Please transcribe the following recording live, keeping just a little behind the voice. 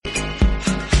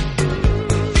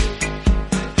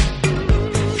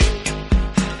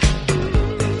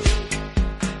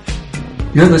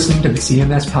You're listening to the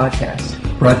CMS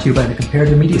Podcast, brought to you by the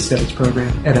Comparative Media Studies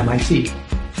program at MIT.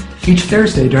 Each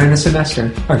Thursday during the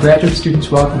semester, our graduate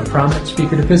students welcome a prominent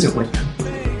speaker to visit with them.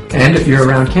 And if you're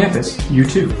around campus, you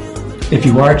too. If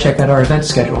you are, check out our event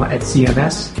schedule at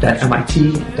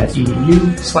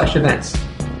cms.mit.edu/events.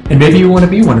 And maybe you want to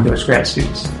be one of those grad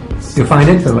students. You'll find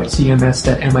info at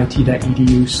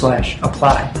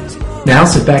cms.mit.edu/apply. Now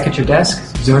sit back at your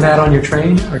desk, zone out on your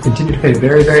train, or continue to pay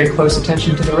very, very close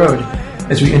attention to the road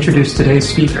as we introduce today's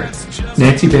speaker,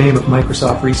 Nancy Boehm of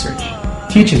Microsoft Research,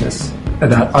 teaching us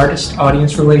about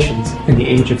artist-audience relations in the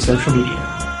age of social media.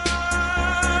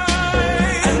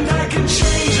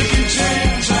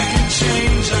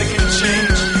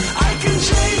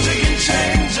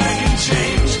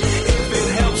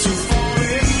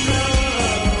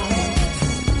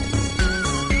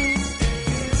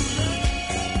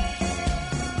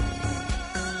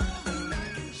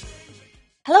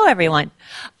 Hello, everyone.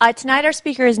 Tonight our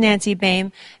speaker is Nancy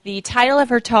Boehm. The title of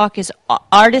her talk is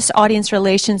Artist-Audience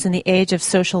Relations in the Age of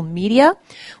Social Media,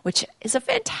 which is a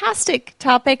fantastic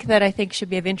topic that I think should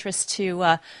be of interest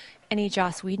to any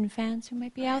Joss Whedon fans who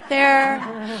might be out there,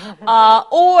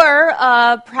 or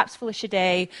perhaps Felicia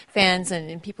Day fans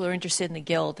and people who are interested in the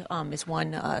Guild is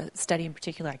one study in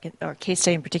particular, or case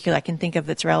study in particular I can think of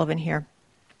that's relevant here.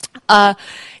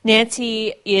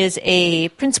 Nancy is a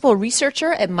principal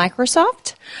researcher at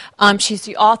Microsoft. She's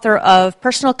the author of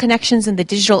Personal Connections in the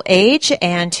Digital Age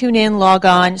and Tune In, Log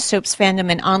On, Soaps Fandom,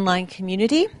 and Online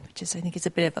Community, which is, I think, is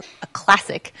a bit of a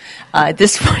classic at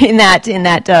this point in that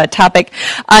topic.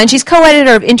 And she's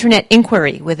co-editor of Internet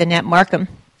Inquiry with Annette Markham.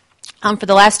 For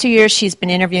the last 2 years, she's been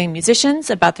interviewing musicians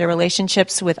about their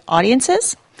relationships with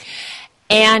audiences.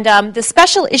 And the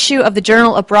special issue of the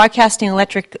Journal of Broadcasting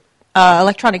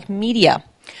Electronic Media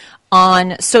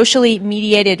on socially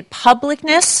mediated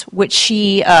publicness, which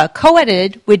she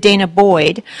co-edited with Dana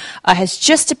Boyd, has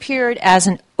just appeared as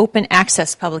an open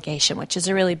access publication, which is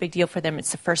a really big deal for them.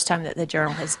 It's the first time that the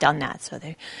journal has done that, so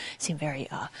they seem very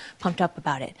pumped up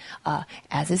about it,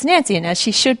 as is Nancy, and as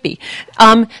she should be.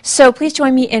 So please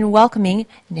join me in welcoming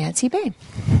Nancy Boehm.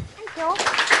 Thank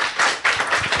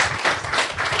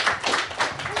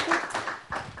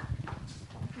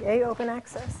you. Yay, open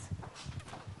access.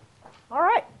 All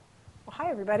right. Well, hi,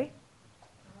 everybody.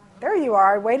 There you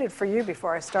are. I waited for you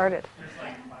before I started.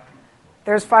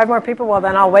 There's 5 more people. Well,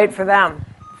 then I'll wait for them.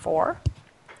 4,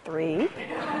 3.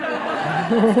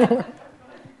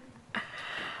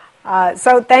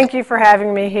 So thank you for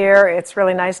having me here. It's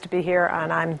really nice to be here,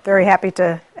 and I'm very happy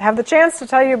to have the chance to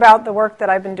tell you about the work that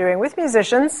I've been doing with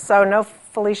musicians. So no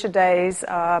Felicia Days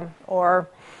or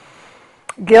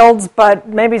Guilds, but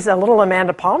maybe a little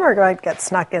Amanda Palmer might get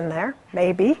snuck in there.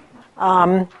 Maybe.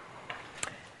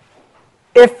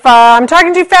 If I'm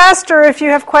talking too fast or if you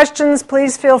have questions,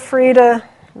 please feel free to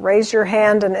raise your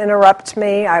hand and interrupt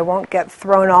me. I won't get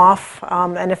thrown off,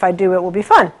 and if I do, it will be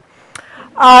fun.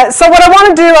 So what I want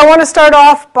to do, I want to start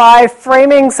off by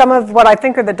framing some of what I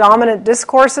think are the dominant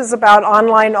discourses about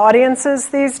online audiences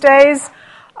these days,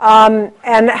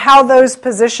 and how those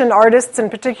position artists, in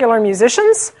particular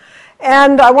musicians.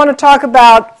 And I want to talk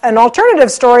about an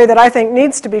alternative story that I think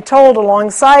needs to be told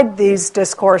alongside these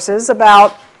discourses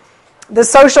about the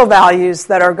social values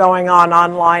that are going on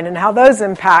online and how those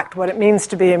impact what it means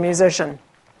to be a musician.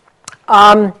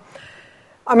 I'm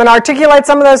going to articulate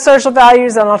some of those social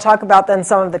values, and I'll talk about then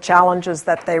some of the challenges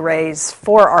that they raise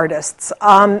for artists.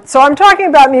 So I'm talking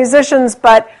about musicians,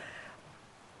 but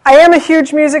I am a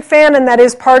huge music fan, and that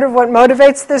is part of what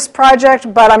motivates this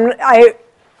project, but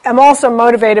I'm also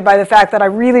motivated by the fact that I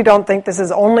really don't think this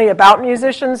is only about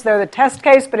musicians. They're the test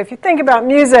case, but if you think about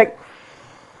music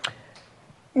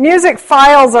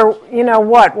files are,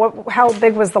 how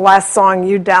big was the last song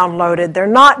you downloaded? They're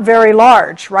not very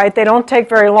large, right? They don't take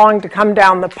very long to come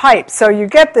down the pipe. So you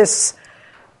get this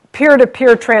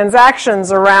peer-to-peer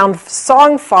transactions around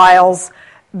song files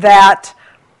that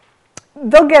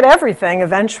they'll get everything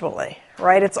eventually.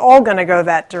 Right, it's all going to go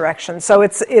that direction. So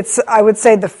it's I would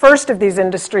say the first of these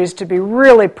industries to be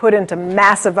really put into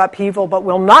massive upheaval, but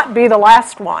will not be the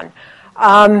last one.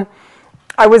 I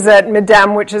was at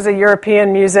MIDEM, which is a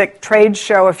European music trade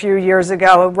show a few years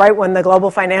ago, right when the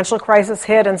global financial crisis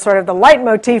hit, and sort of the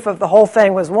leitmotif of the whole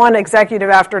thing was one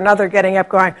executive after another getting up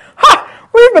going, "Ha!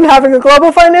 We've been having a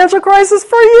global financial crisis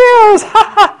for years!"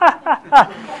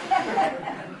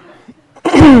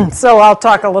 So I'll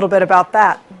talk a little bit about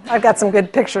that. I've got some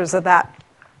good pictures of that.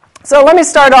 So let me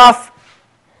start off,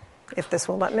 if this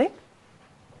will let me.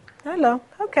 Hello.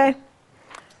 Okay.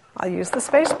 I'll use the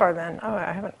space bar then. Oh,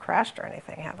 I haven't crashed or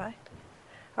anything, have I?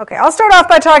 Okay, I'll start off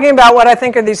by talking about what I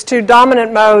think are these two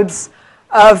dominant modes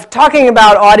of talking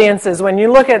about audiences when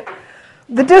you look at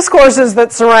the discourses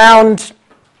that surround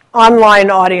online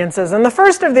audiences. And the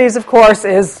first of these, of course,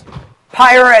 is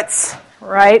pirates,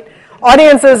 right?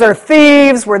 Audiences are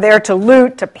thieves. We're there to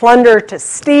loot, to plunder, to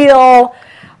steal.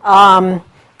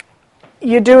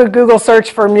 You do a Google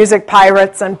search for music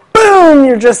pirates, and boom,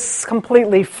 you're just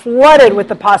completely flooded with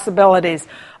the possibilities.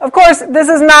 Of course, this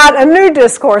is not a new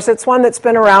discourse. It's one that's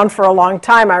been around for a long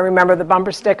time. I remember the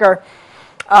bumper sticker,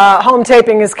 home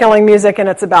taping is killing music, and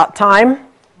it's about time.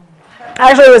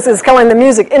 Actually, it was killing the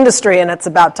music industry, and it's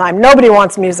about time. Nobody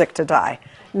wants music to die.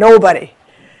 Nobody.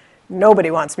 Nobody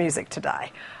wants music to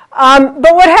die.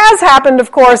 But what has happened,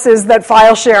 of course, is that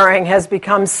file sharing has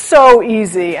become so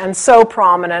easy and so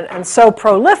prominent and so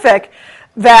prolific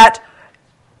that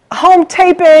home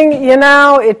taping,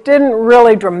 it didn't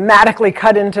really dramatically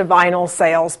cut into vinyl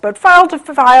sales. But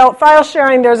file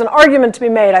sharing, there's an argument to be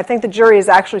made. I think the jury is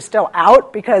actually still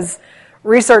out because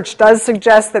research does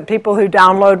suggest that people who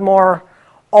download more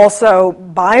also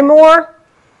buy more.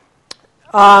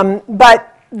 But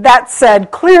that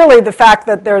said, clearly the fact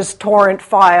that there's torrent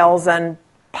files and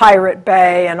Pirate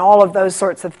Bay and all of those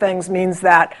sorts of things means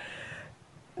that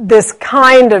this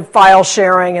kind of file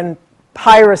sharing and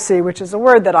piracy, which is a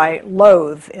word that I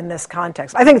loathe in this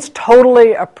context. I think it's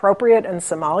totally appropriate in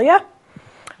Somalia,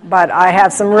 but I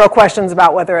have some real questions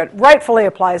about whether it rightfully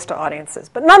applies to audiences.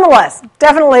 But nonetheless,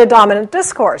 definitely a dominant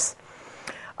discourse.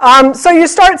 So you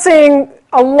start seeing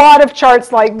a lot of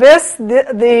charts like this.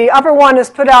 The upper one is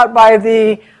put out by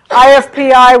the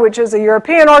IFPI, which is a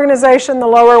European organization, the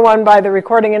lower one by the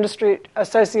Recording Industry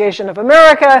Association of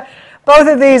America. Both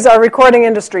of these are recording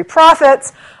industry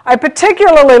profits. I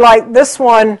particularly like this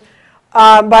one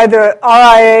by the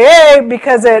RIAA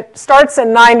because it starts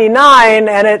in 99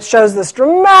 and it shows this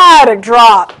dramatic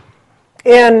drop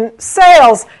in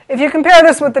sales. If you compare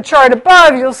this with the chart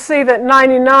above, you'll see that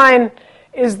 99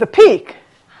 is the peak.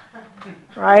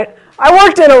 Right? I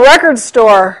worked in a record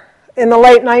store in the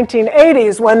late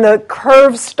 1980s when the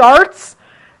curve starts,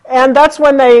 and that's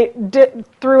when they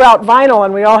threw out vinyl,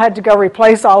 and we all had to go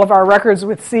replace all of our records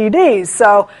with CDs.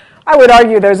 So I would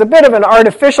argue there's a bit of an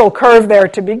artificial curve there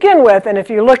to begin with, and if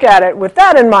you look at it with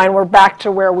that in mind, we're back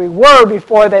to where we were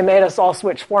before they made us all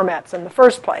switch formats in the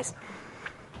first place.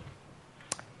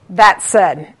 That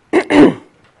said,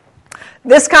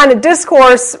 this kind of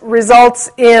discourse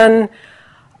results in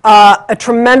a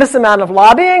tremendous amount of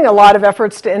lobbying, a lot of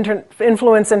efforts to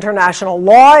influence international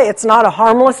law. It's not a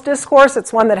harmless discourse.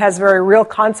 It's one that has very real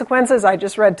consequences. I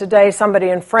just read today somebody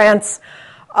in France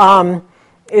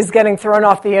is getting thrown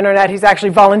off the internet. He's actually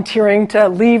volunteering to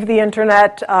leave the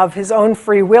internet of his own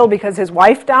free will because his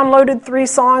wife downloaded 3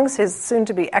 songs. His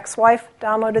soon-to-be ex-wife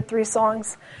downloaded 3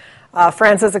 songs.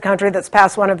 France is a country that's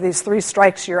passed one of these 3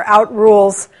 strikes, you're out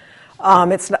rules.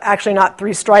 It's actually not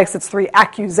 3 strikes, it's 3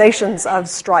 accusations of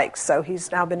strikes. So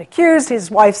he's now been accused. His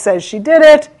wife says she did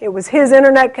it. It was his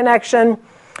internet connection,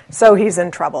 so he's in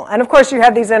trouble. And of course you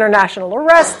have these international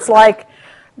arrests like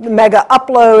the Mega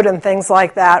Upload and things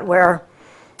like that where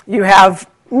you have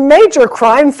major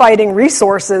crime-fighting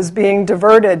resources being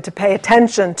diverted to pay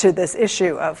attention to this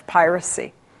issue of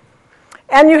piracy.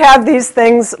 And you have these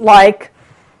things like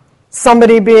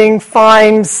somebody being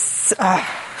fined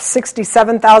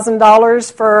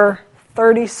 $67,000 for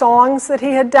 30 songs that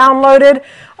he had downloaded.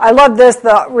 I love this.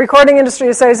 The Recording Industry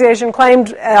Association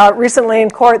claimed recently in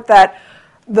court that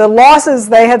the losses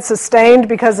they had sustained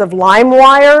because of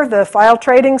LimeWire, the file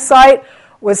trading site,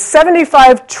 was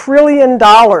 $75 trillion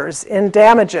in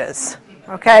damages.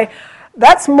 Okay?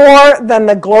 That's more than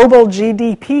the global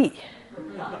GDP.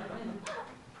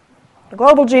 The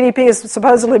global GDP is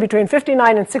supposedly between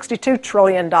 $59 and $62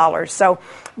 trillion. So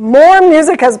more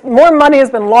money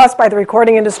has been lost by the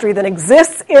recording industry than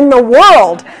exists in the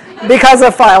world because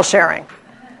of file sharing.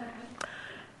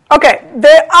 Okay,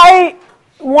 I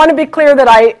want to be clear that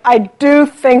I do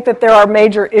think that there are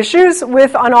major issues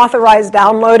with unauthorized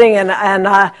downloading, and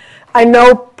I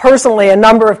know personally a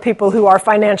number of people who are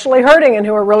financially hurting and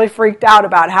who are really freaked out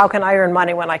about how can I earn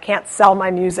money when I can't sell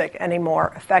my music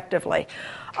anymore effectively.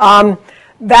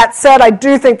 That said, I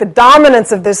do think the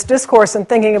dominance of this discourse in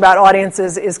thinking about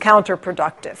audiences is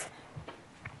counterproductive,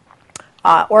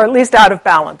 or at least out of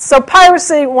balance. So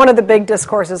piracy, one of the big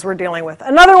discourses we're dealing with.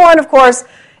 Another one, of course,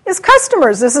 is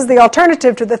customers. This is the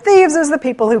alternative to the thieves, is the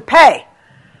people who pay,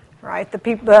 right?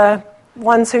 The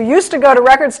ones who used to go to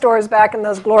record stores back in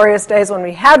those glorious days when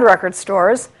we had record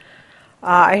stores.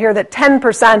 I hear that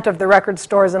 10% of the record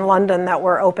stores in London that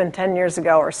were open 10 years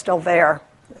ago are still there.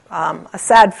 A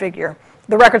sad figure.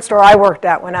 The record store I worked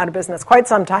at went out of business quite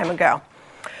some time ago.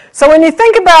 So when you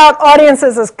think about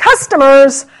audiences as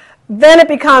customers, Then it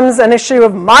becomes an issue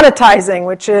of monetizing,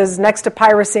 which is, next to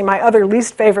piracy, my other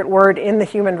least favorite word in the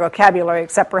human vocabulary,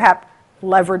 except perhaps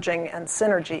leveraging and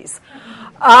synergies.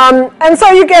 And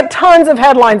so you get tons of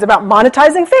headlines about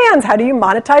monetizing fans. How do you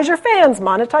monetize your fans?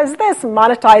 Monetize this,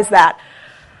 monetize that.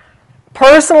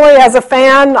 Personally, as a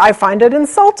fan, I find it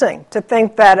insulting to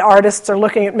think that artists are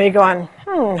looking at me going,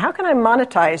 how can I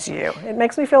monetize you? It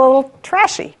makes me feel a little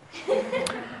trashy.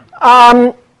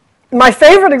 My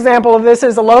favorite example of this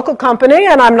is a local company,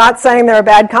 and I'm not saying they're a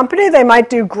bad company. They might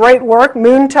do great work.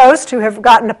 Moon Toast, who have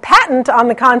gotten a patent on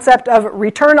the concept of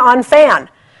return on fan,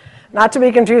 not to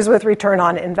be confused with return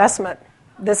on investment.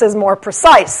 This is more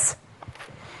precise.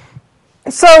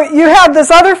 So you have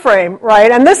this other frame, right?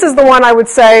 And this is the one I would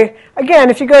say, again,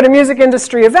 if you go to music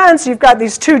industry events, you've got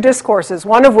these two discourses,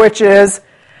 one of which is,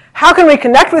 how can we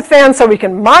connect with fans so we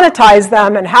can monetize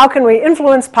them, and how can we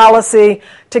influence policy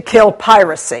to kill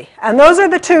piracy? And those are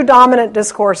the two dominant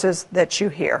discourses that you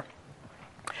hear.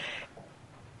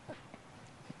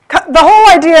 The whole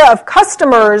idea of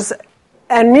customers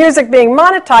and music being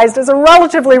monetized is a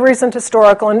relatively recent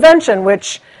historical invention,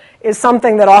 which is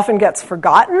something that often gets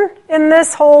forgotten in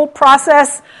this whole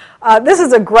process. This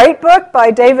is a great book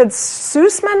by David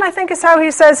Sussman, I think is how he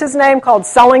says his name, called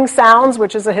Selling Sounds,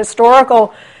 which is a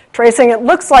historical tracing. It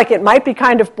looks like it might be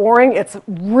kind of boring. It's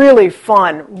really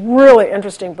fun, really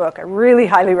interesting book. I really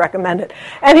highly recommend it.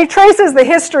 And he traces the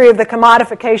history of the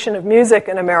commodification of music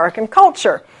in American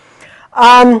culture.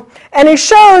 And he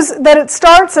shows that it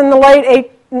starts in the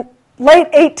late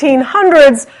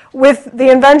 1800s with the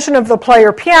invention of the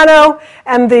player piano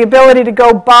and the ability to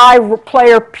go buy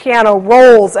player piano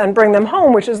rolls and bring them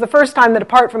home, which is the first time that,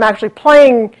 apart from actually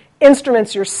playing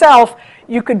instruments yourself,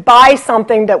 you could buy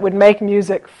something that would make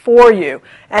music for you.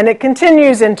 And it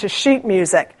continues into sheet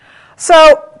music.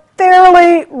 So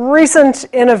fairly recent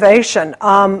innovation,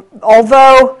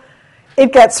 although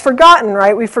it gets forgotten,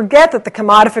 right? We forget that the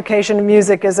commodification of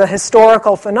music is a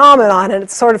historical phenomenon, and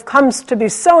it sort of comes to be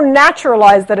so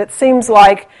naturalized that it seems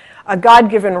like a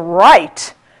God-given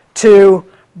right to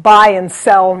buy and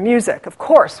sell music. Of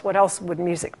course, what else would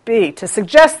music be? To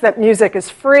suggest that music is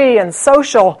free and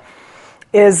social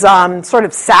is sort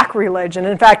of sacrilege. And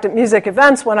in fact, at music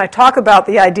events, when I talk about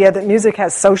the idea that music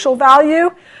has social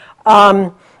value,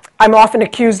 I'm often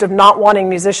accused of not wanting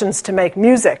musicians to make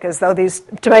music,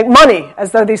 to make money,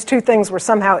 as though these two things were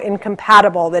somehow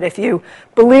incompatible, that if you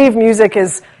believe music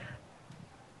is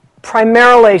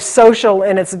primarily social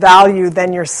in its value,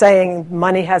 then you're saying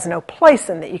money has no place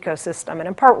in the ecosystem. And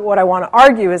in part, what I want to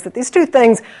argue is that these two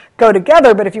things go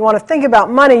together, but if you want to think about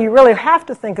money, you really have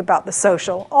to think about the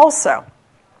social also.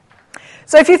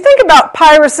 So if you think about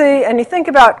piracy and you think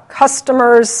about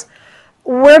customers,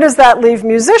 where does that leave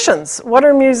musicians? What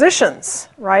are musicians,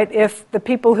 right, if the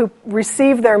people who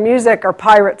receive their music are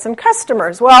pirates and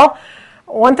customers? Well,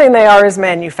 one thing they are is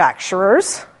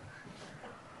manufacturers.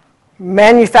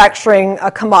 Manufacturing a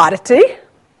commodity,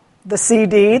 the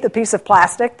CD, the piece of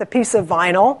plastic, the piece of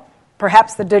vinyl,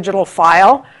 perhaps the digital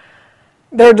file.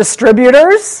 They're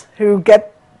distributors who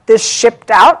get this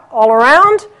shipped out all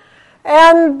around,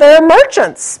 and they're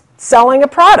merchants selling a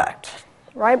product.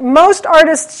 Right? Most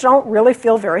artists don't really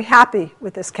feel very happy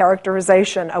with this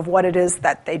characterization of what it is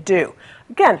that they do.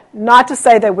 Again, not to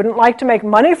say they wouldn't like to make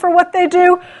money for what they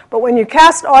do, but when you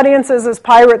cast audiences as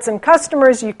pirates and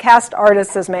customers, you cast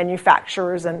artists as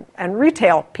manufacturers and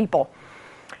retail people,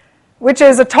 which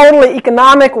is a totally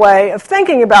economic way of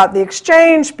thinking about the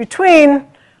exchange between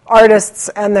artists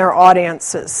and their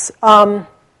audiences.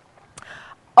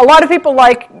 A lot of people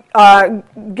like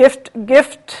gift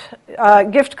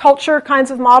culture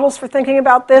kinds of models for thinking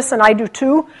about this, and I do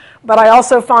too, but I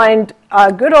also find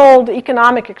good old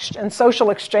economic and social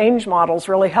exchange models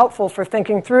really helpful for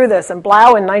thinking through this. And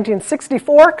Blau in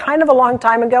 1964, kind of a long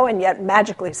time ago, and yet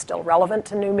magically still relevant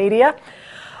to new media,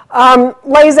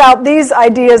 lays out these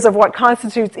ideas of what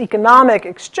constitutes economic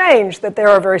exchange, that there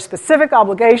are very specific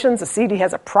obligations. A CD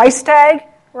has a price tag,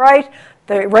 right?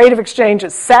 The rate of exchange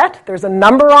is set. There's a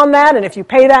number on that, and if you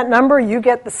pay that number, you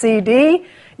get the CD.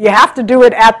 You have to do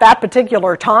it at that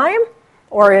particular time,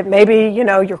 or it may be,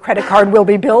 your credit card will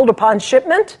be billed upon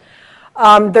shipment.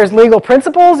 There's legal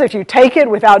principles. If you take it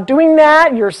without doing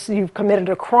that, you've committed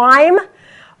a crime.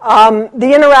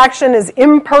 The interaction is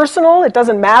impersonal. It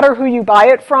doesn't matter who you buy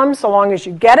it from, so long as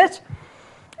you get it.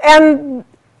 And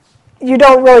you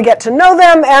don't really get to know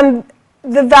them, and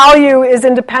the value is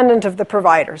independent of the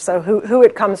provider, so who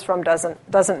it comes from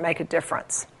doesn't make a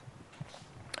difference.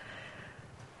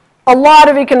 A lot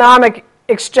of economic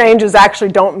exchanges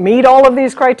actually don't meet all of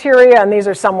these criteria, and these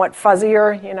are somewhat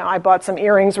fuzzier. You know, I bought some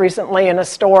earrings recently in a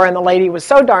store, and the lady was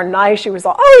so darn nice. She was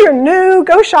like, "Oh, you're new.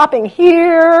 Go shopping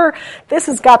here.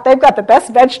 They've got the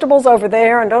best vegetables over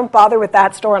there, and don't bother with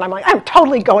that store." And I'm like, I'm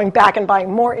totally going back and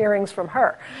buying more earrings from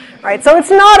her, right? So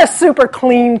it's not a super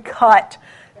clean-cut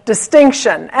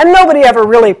distinction, and nobody ever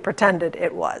really pretended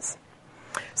it was.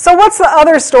 So what's the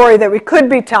other story that we could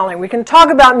be telling? We can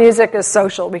talk about music as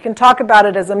social. We can talk about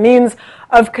it as a means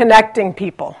of connecting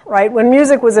people, right? When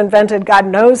music was invented, God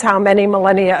knows how many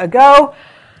millennia ago,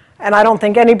 and I don't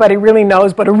think anybody really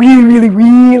knows, but a really, really,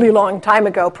 really long time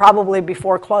ago, probably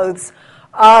before clothes,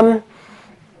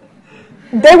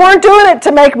 they weren't doing it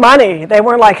to make money. They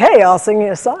weren't like, "Hey, I'll sing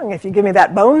you a song if you give me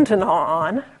that bone to gnaw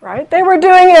on," right? They were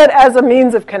doing it as a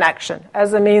means of connection,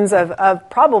 as a means of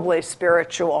probably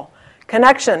spiritual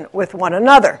connection with one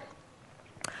another.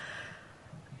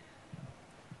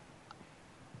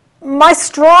 My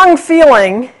strong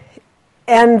feeling,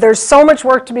 and there's so much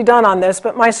work to be done on this,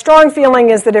 but my strong feeling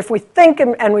is that if we think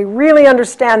and we really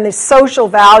understand these social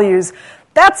values,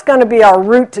 that's going to be our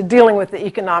route to dealing with the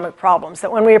economic problems.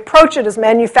 That when we approach it as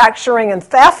manufacturing and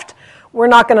theft, we're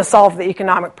not going to solve the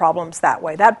economic problems that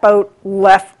way. That boat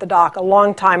left the dock a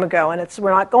long time ago, and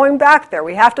we're not going back there.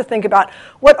 We have to think about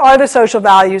what are the social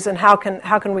values and how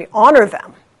can we honor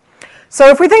them. So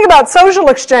if we think about social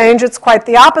exchange, it's quite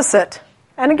the opposite.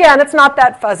 And again, it's not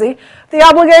that fuzzy. The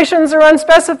obligations are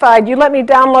unspecified. You let me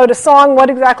download a song, what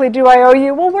exactly do I owe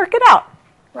you? We'll work it out,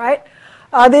 right?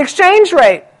 The exchange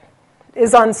rate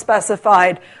is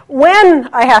unspecified. When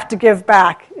I have to give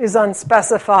back is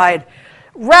unspecified.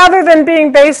 Rather than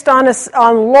being based on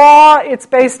law, it's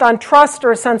based on trust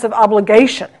or a sense of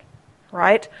obligation,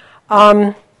 right?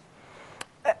 An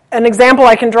example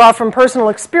I can draw from personal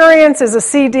experience is a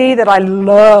CD that I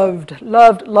loved.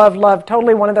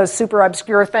 Totally one of those super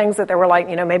obscure things that there were like,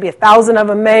 maybe 1,000 of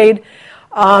them made.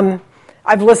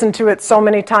 I've listened to it so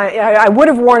many times. I would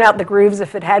have worn out the grooves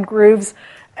if it had grooves.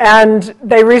 And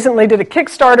they recently did a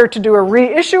Kickstarter to do a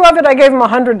reissue of it. I gave them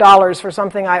 $100 for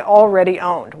something I already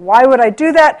owned. Why would I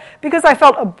do that? Because I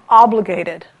felt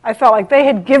obligated. I felt like they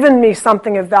had given me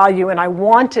something of value, and I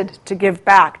wanted to give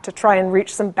back to try and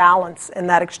reach some balance in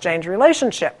that exchange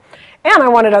relationship. And I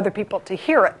wanted other people to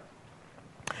hear it.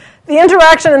 The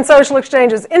interaction in social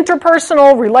exchange is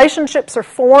interpersonal. Relationships are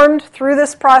formed through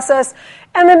this process,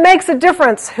 and it makes a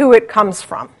difference who it comes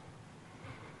from.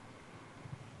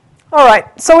 All right,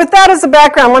 so with that as a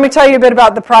background, let me tell you a bit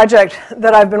about the project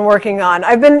that I've been working on.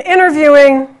 I've been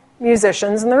interviewing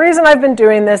musicians, and the reason I've been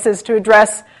doing this is to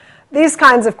address these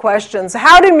kinds of questions.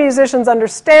 How do musicians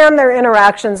understand their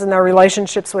interactions and their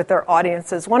relationships with their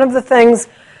audiences? One of the things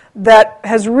that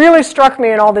has really struck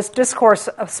me in all this discourse,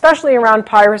 especially around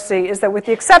piracy, is that with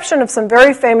the exception of some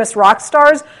very famous rock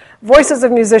stars, voices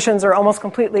of musicians are almost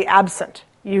completely absent.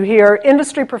 You hear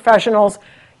industry professionals.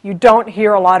 You don't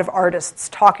hear a lot of artists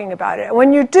talking about it. And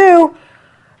when you do,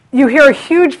 you hear a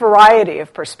huge variety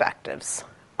of perspectives.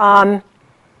 And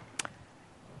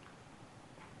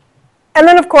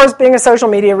then, of course, being a social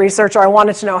media researcher, I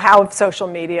wanted to know how social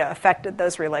media affected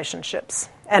those relationships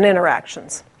and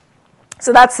interactions.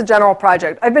 So that's the general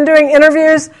project. I've been doing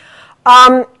interviews.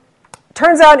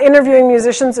 Turns out interviewing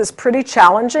musicians is pretty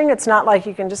challenging. It's not like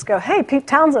you can just go, "Hey, Pete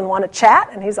Townsend, want to chat?"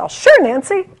 And he's all, "Sure,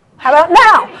 Nancy. How about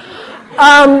now?"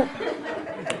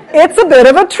 It's a bit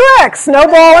of a trick.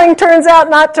 Snowballing turns out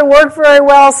not to work very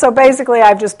well, so basically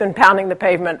I've just been pounding the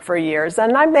pavement for years,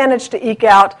 and I managed to eke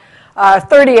out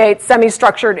 38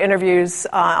 semi-structured interviews.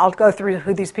 I'll go through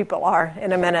who these people are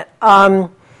in a minute.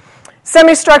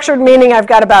 Semi-structured meaning I've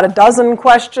got about a dozen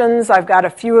questions. I've got a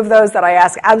few of those that I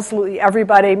ask absolutely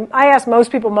everybody. I ask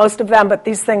most people most of them, but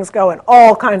these things go in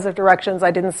all kinds of directions I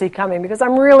didn't see coming because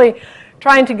I'm really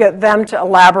trying to get them to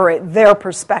elaborate their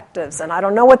perspectives, and I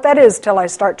don't know what that is till I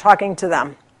start talking to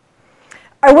them.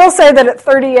 I will say that at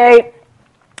 38,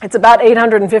 it's about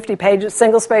 850 pages,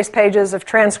 single-spaced pages of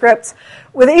transcripts.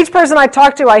 With each person I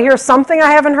talk to, I hear something I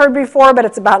haven't heard before, but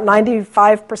it's about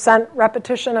 95%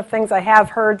 repetition of things I have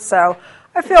heard, so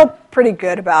I feel pretty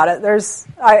good about it.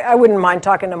 I wouldn't mind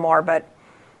talking to more, but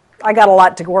I got a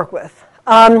lot to work with.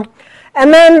 And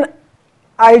then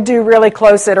I do really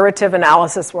close iterative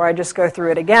analysis where I just go through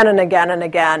it again and again and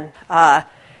again,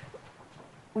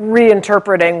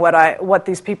 reinterpreting what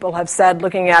these people have said,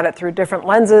 looking at it through different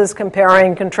lenses,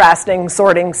 comparing, contrasting,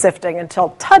 sorting, sifting,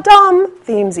 until, ta-dum,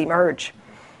 themes emerge.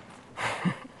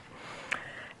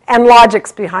 And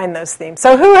logics behind those themes.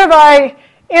 So who have I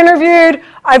interviewed?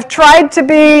 I've tried to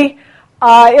be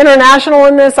International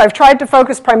in this. I've tried to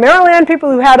focus primarily on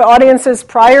people who had audiences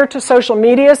prior to social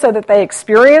media so that they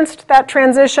experienced that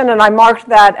transition, and I marked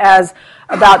that as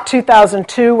about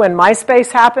 2002 when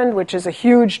MySpace happened, which is a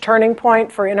huge turning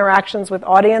point for interactions with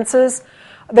audiences.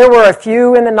 There were a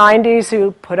few in the 90s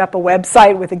who put up a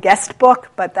website with a guest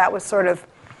book, but that was sort of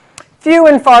few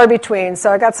and far between.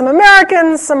 So I got some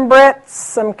Americans, some Brits,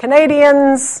 some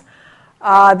Canadians.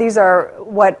 These are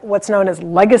what's known as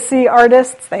legacy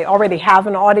artists. They already have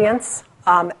an audience.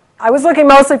 I was looking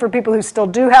mostly for people who still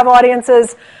do have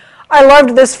audiences. I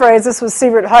loved this phrase. This was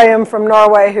Sivert Høyem from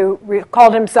Norway, who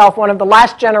called himself one of the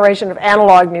last generation of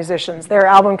analog musicians. Their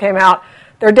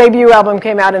debut album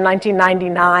came out in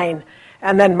 1999,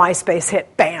 and then MySpace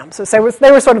hit, bam. So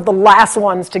they were sort of the last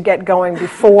ones to get going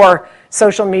before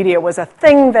social media was a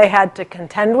thing they had to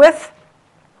contend with.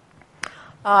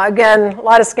 Again, a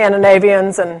lot of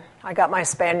Scandinavians, and I got my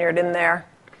Spaniard in there.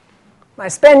 My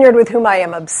Spaniard with whom I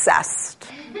am obsessed.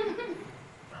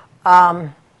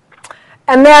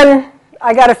 And then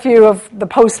I got a few of the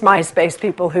post-MySpace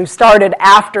people who started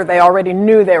after they already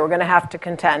knew they were going to have to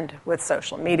contend with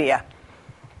social media.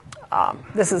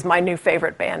 This is my new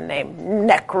favorite band name,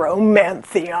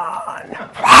 Necromantheon.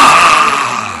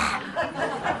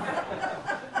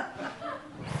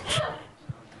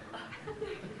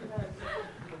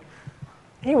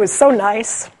 He was so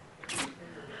nice.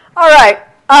 All right,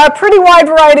 a pretty wide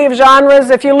variety of genres.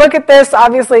 If you look at this,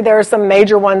 obviously there are some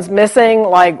major ones missing,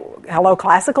 like hello,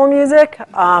 classical music.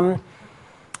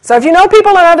 So if you know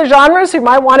people in other genres who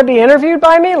might want to be interviewed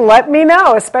by me, let me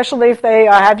know, especially if they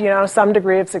have, some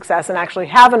degree of success and actually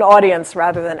have an audience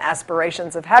rather than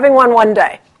aspirations of having one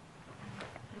day.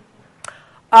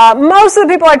 Most of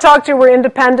the people I talked to were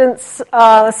independents.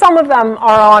 Some of them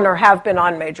are on or have been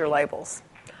on major labels.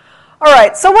 All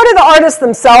right, so what do the artists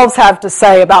themselves have to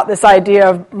say about this idea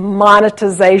of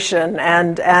monetization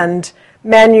and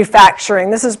manufacturing?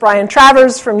 This is Brian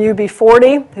Travers from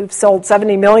UB40, who sold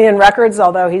 70 million records,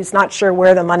 although he's not sure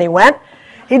where the money went.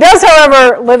 He does,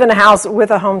 however, live in a house with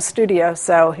a home studio,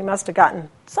 so he must have gotten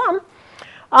some.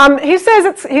 He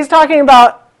says he's talking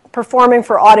about performing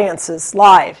for audiences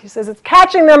live. He says it's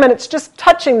catching them and it's just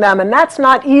touching them, and that's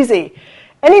not easy.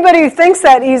 Anybody who thinks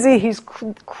that easy, he's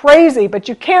crazy, but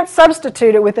you can't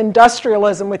substitute it with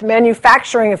industrialism, with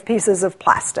manufacturing of pieces of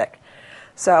plastic.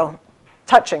 So,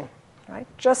 touching, right?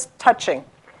 Just touching.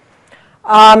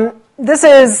 This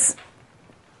is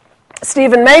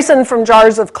Stephen Mason from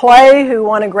Jars of Clay, who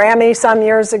won a Grammy some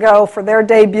years ago for their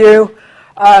debut.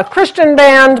 Christian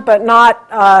band, but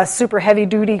not super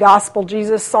heavy-duty gospel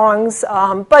Jesus songs,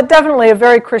 but definitely a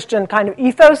very Christian kind of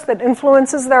ethos that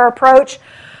influences their approach.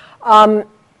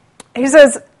 He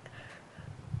says,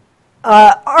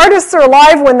 artists are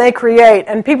alive when they create,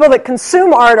 and people that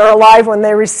consume art are alive when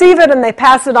they receive it and they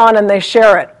pass it on and they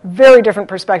share it. Very different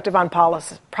perspective on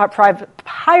piracy,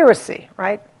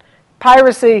 right?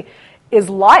 Piracy is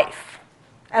life.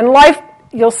 And life,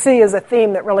 you'll see, is a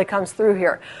theme that really comes through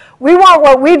here. We want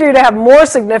what we do to have more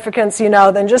significance,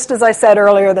 than just, as I said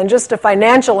earlier, than just a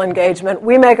financial engagement.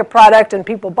 We make a product and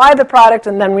people buy the product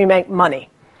and then we make money.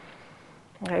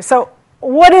 Okay, so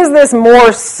what is this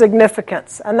more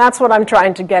significance? And that's what I'm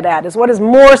trying to get at, is what is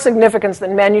more significance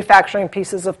than manufacturing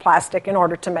pieces of plastic in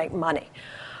order to make money?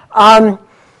 These are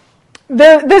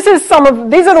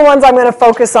the ones I'm going to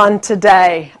focus on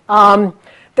today.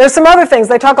 There's some other things.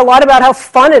 They talk a lot about how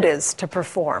fun it is to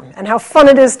perform and how fun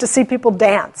it is to see people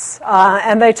dance.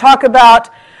 And they talk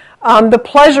about the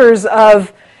pleasures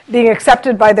of being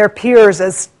accepted by their peers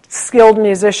as skilled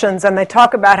musicians, and they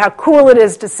talk about how cool it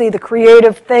is to see the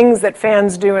creative things that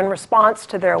fans do in response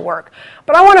to their work.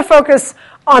 But I want to focus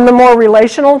on the more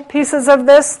relational pieces of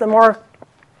this, the more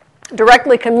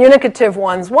directly communicative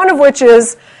ones, one of which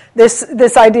is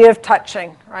this idea of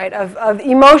touching, right, of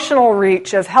emotional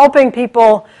reach, of helping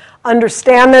people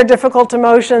understand their difficult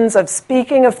emotions, of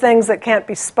speaking of things that can't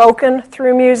be spoken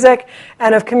through music,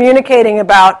 and of communicating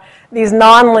about these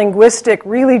non-linguistic,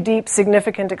 really deep,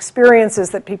 significant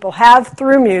experiences that people have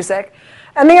through music,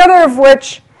 and the other of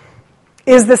which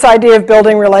is this idea of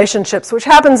building relationships, which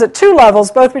happens at two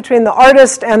levels, both between the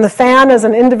artist and the fan as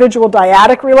an individual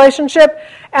dyadic relationship,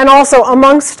 and also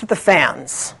amongst the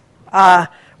fans,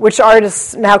 which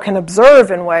artists now can observe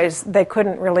in ways they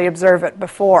couldn't really observe it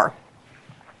before.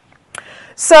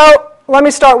 So let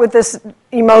me start with this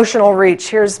emotional reach.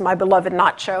 Here's my beloved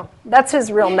Nacho. That's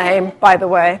his real name, by the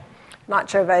way.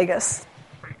 Nacho Vegas.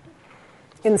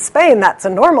 In Spain, that's a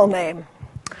normal name.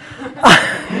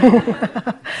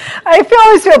 I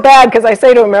always feel bad because I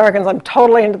say to Americans, I'm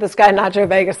totally into this guy, Nacho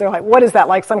Vegas. They're like, what is that,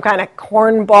 like some kind of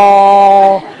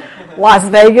cornball Las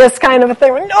Vegas kind of a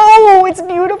thing. No, it's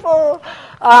beautiful.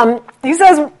 He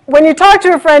says, when you talk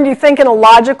to a friend, you think in a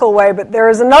logical way, but there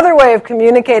is another way of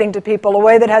communicating to people, a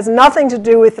way that has nothing to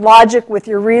do with logic, with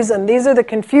your reason. These are the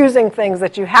confusing things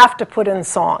that you have to put in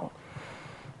song.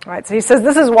 All right, so he says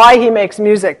this is why he makes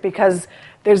music, because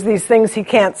there's these things he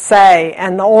can't say,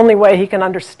 and the only way he can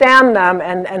understand them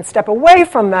and step away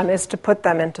from them is to put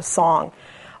them into song.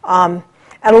 And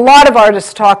a lot of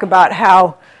artists talk about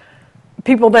how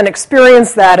people then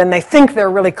experience that and they think they're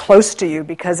really close to you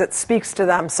because it speaks to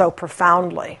them so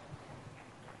profoundly.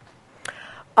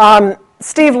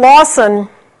 Steve Lawson,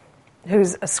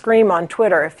 who's a Scream on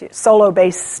Twitter, Solo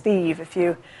Bass Steve, if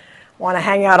you want to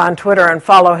hang out on Twitter and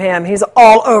follow him, he's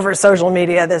all over social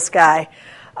media, this guy.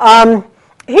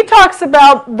 He talks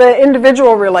about the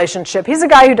individual relationship. He's a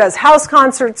guy who does house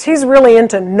concerts. He's really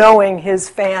into knowing his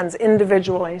fans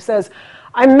individually. He says,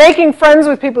 I'm making friends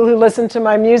with people who listen to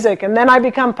my music, and then I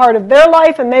become part of their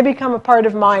life, and they become a part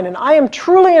of mine, and I am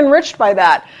truly enriched by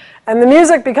that. And the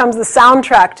music becomes the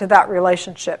soundtrack to that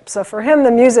relationship. So for him,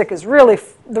 the music is really,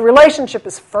 the relationship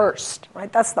is first,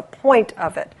 right? That's the point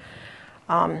of it.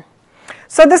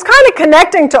 So this kind of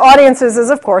connecting to audiences is,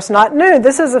 of course, not new.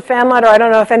 This is a fan letter. I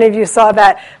don't know if any of you saw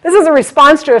that. This is a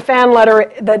response to a fan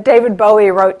letter that David Bowie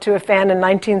wrote to a fan in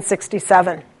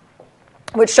 1967.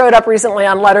 Which showed up recently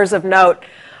on Letters of Note.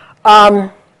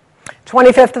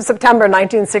 25th of September,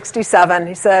 1967,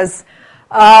 he says,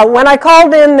 when I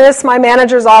called in my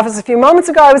manager's office a few moments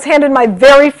ago, I was handed my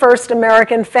very first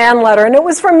American fan letter, and it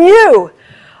was from you.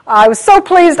 I was so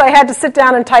pleased I had to sit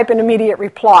down and type an immediate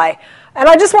reply. And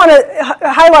I just want to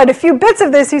highlight a few bits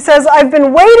of this. He says, I've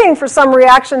been waiting for some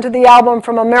reaction to the album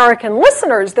from American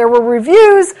listeners. There were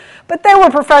reviews, but they were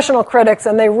professional critics,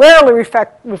 and they rarely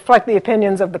reflect the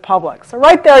opinions of the public. So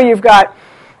right there you've got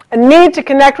a need to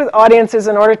connect with audiences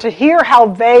in order to hear how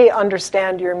they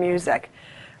understand your music.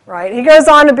 Right? He goes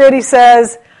on a bit, he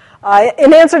says,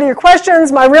 in answer to your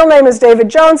questions, my real name is David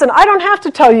Jones, and I don't have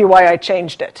to tell you why I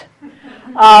changed it.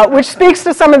 Which speaks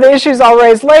to some of the issues I'll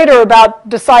raise later about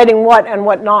deciding what and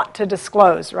what not to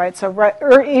disclose, right? So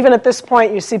or even at this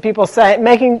point, you see people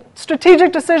making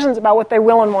strategic decisions about what they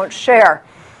will and won't share.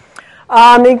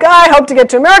 The guy hoped to get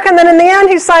to America, and then in the end,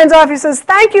 he signs off. He says,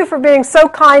 thank you for being so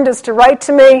kind as to write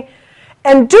to me,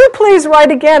 and do please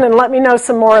write again and let me know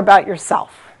some more about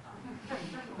yourself.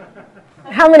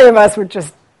 How many of us would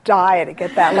just die to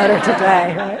get that letter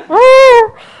today,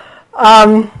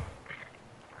 right?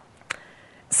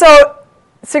 So,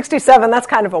 67, that's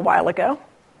kind of a while ago,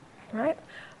 right?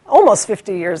 Almost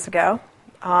 50 years ago.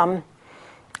 And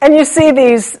you see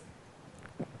these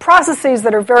processes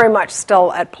that are very much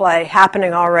still at play,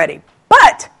 happening already.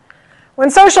 But when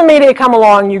social media come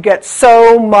along, you get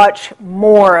so much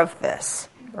more of this,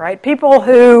 right? People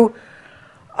who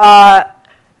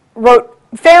wrote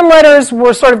fan letters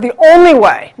were sort of the only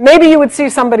way. Maybe you would see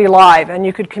somebody live and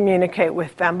you could communicate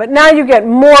with them. But now you get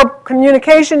more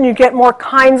communication, you get more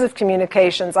kinds of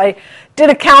communications. I did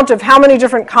a count of how many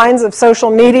different kinds of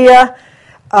social media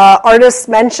artists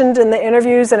mentioned in the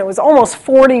interviews, and it was almost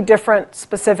 40 different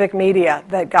specific media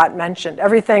that got mentioned.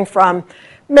 Everything from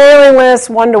mailing lists,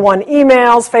 one-to-one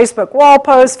emails, Facebook wall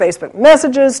posts, Facebook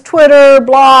messages, Twitter,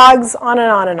 blogs, on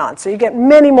and on and on. So you get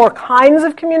many more kinds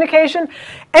of communication,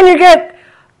 and you get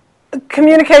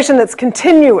communication that's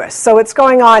continuous, so it's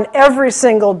going on every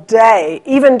single day,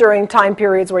 even during time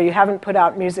periods where you haven't put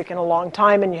out music in a long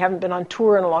time and you haven't been on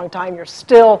tour in a long time, you're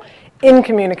still in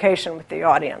communication with the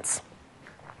audience.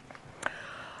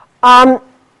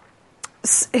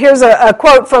 Here's a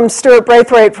quote from Stuart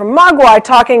Braithwaite from Mogwai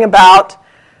talking about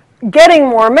getting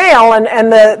more mail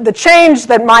and the change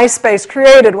that MySpace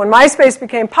created. When MySpace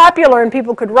became popular and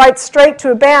people could write straight to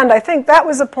a band, I think that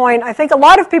was a point. I think a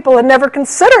lot of people had never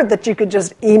considered that you could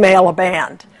just email a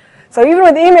band. So even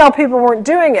with email, people weren't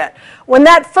doing it. When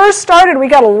that first started, we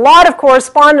got a lot of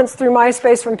correspondence through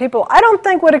MySpace from people I don't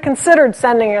think would have considered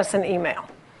sending us an email.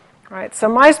 Right? So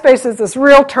MySpace is this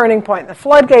real turning point. The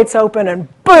floodgates open and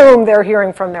boom, they're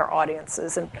hearing from their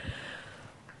audiences. And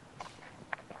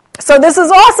so this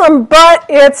is awesome, but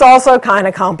it's also kind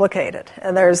of complicated.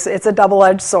 And it's a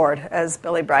double-edged sword, as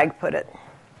Billy Bragg put it.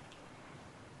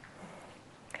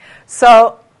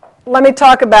 So let me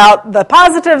talk about the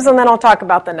positives, and then I'll talk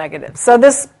about the negatives. So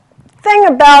this thing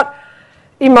about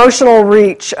emotional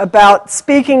reach, about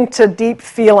speaking to deep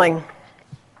feeling.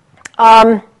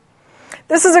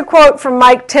 This is a quote from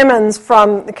Mike Timmons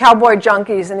from the Cowboy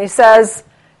Junkies, and he says,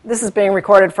 this is being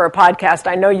recorded for a podcast.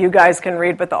 I know you guys can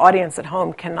read, but the audience at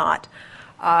home cannot.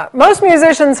 Most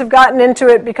musicians have gotten into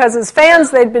it because as fans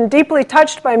they'd been deeply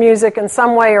touched by music in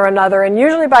some way or another, and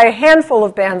usually by a handful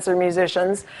of bands or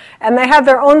musicians, and they have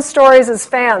their own stories as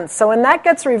fans. So when that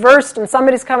gets reversed and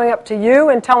somebody's coming up to you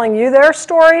and telling you their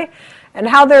story and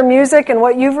how their music and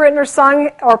what you've written or sung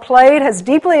or played has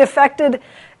deeply affected,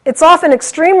 it's often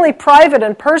extremely private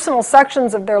and personal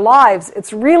sections of their lives.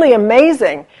 It's really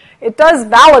amazing. It does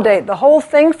validate the whole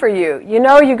thing for you. You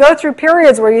know, you go through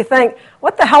periods where you think,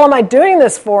 what the hell am I doing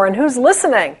this for, and who's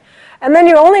listening? And then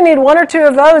you only need one or two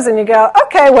of those, and you go,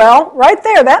 okay, well, right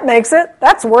there, that makes it.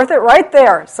 That's worth it right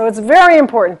there. So it's very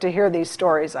important to hear these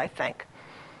stories, I think.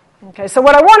 Okay, so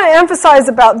what I want to emphasize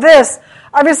about this,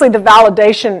 obviously the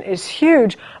validation is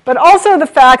huge, but also the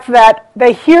fact that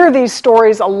they hear these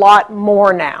stories a lot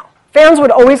more now. Fans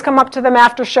would always come up to them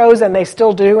after shows, and they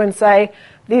still do, and say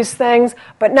these things,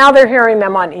 but now they're hearing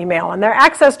them on email, and they're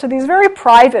access to these very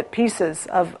private pieces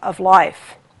of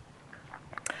life.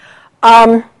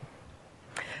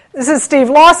 This is Steve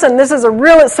Lawson. This is a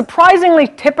really surprisingly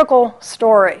typical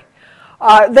story.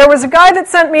 There was a guy that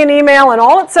sent me an email, and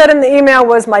all it said in the email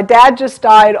was, my dad just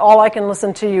died, all I can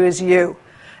listen to you is you.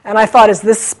 And I thought, is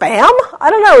this spam? I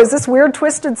don't know, is this weird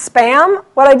twisted spam?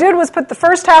 What I did was put the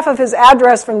first half of his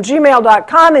address from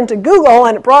gmail.com into Google,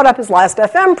 and it brought up his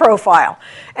Last.fm profile.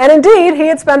 And indeed, he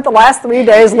had spent the last 3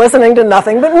 days listening to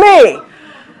nothing but me.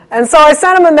 And so I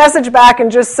sent him a message back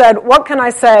and just said, what can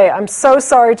I say? I'm so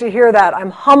sorry to hear that.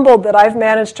 I'm humbled that I've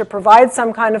managed to provide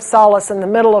some kind of solace in the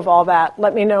middle of all that.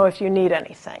 Let me know if you need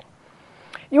anything.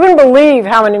 You wouldn't believe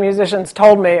how many musicians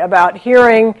told me about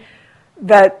hearing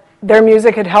that their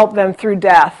music had helped them through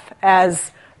death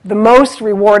as the most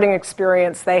rewarding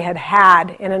experience they had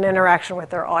had in an interaction with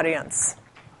their audience.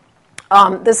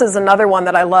 This is another one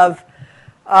that I love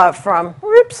from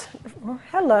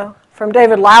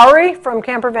David Lowery from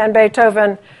Camper Van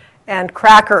Beethoven and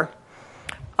Cracker.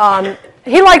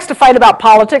 He likes to fight about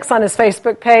politics on his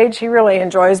Facebook page. He really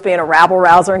enjoys being a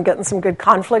rabble-rouser and getting some good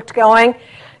conflict going.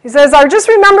 He says, I just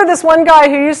remember this one guy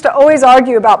who used to always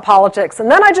argue about politics, and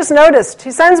then I just noticed,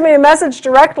 he sends me a message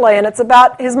directly, and it's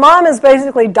about his mom is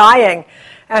basically dying,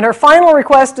 and her final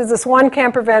request is this one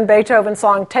Camper Van Beethoven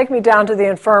song, Take Me Down to the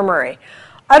Infirmary.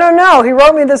 I don't know, he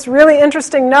wrote me this really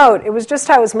interesting note. It was just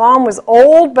how his mom was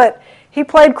old, but he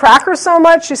played Cracker so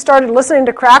much, she started listening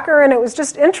to Cracker, and it was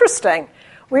just interesting.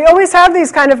 We always have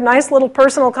these kind of nice little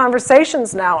personal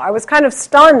conversations now. I was kind of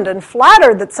stunned and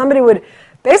flattered that somebody would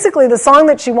basically the song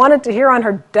that she wanted to hear on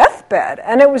her deathbed.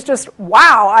 And it was just,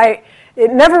 wow,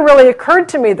 it never really occurred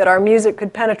to me that our music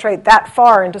could penetrate that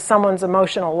far into someone's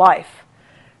emotional life.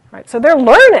 Right? So they're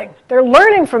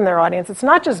learning from their audience. It's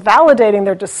not just validating,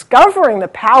 they're discovering the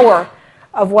power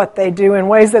of what they do in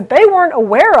ways that they weren't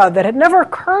aware of, that had never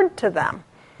occurred to them.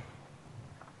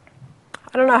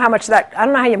 I don't know how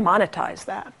you monetize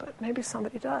that, but maybe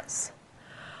somebody does.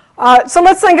 So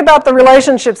let's think about the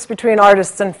relationships between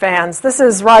artists and fans. This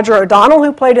is Roger O'Donnell,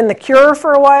 who played in The Cure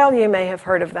for a while. You may have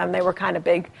heard of them. They were kind of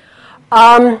big.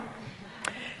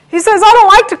 He says, I don't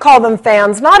like to call them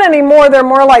fans. Not anymore. They're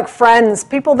more like friends,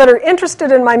 people that are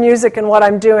interested in my music and what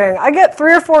I'm doing. I get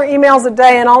 3 or 4 emails a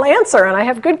day, and I'll answer, and I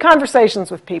have good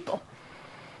conversations with people.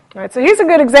 All right, so he's a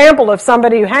good example of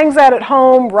somebody who hangs out at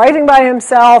home, writing by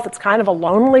himself. It's kind of a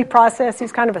lonely process.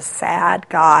 He's kind of a sad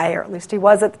guy, or at least he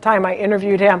was at the time I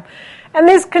interviewed him. And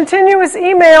these continuous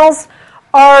emails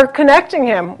are connecting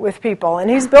him with people, and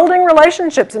he's building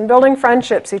relationships and building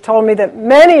friendships. He told me that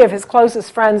many of his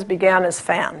closest friends began as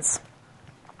fans.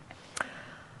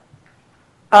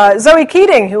 Zoe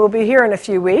Keating, who will be here in a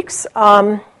few weeks,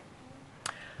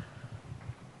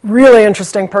 really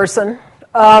interesting person.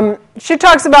 She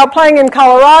talks about playing in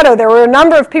Colorado. There were a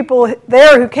number of people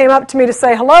there who came up to me to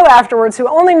say hello afterwards who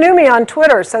only knew me on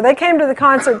Twitter. So they came to the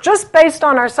concert just based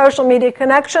on our social media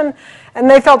connection, and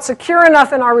they felt secure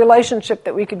enough in our relationship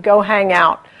that we could go hang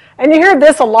out. And you hear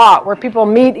this a lot, where people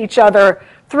meet each other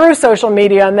through social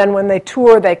media, and then when they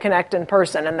tour, they connect in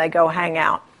person and they go hang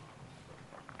out.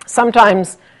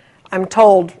 Sometimes I'm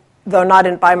told, though not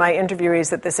by my interviewees,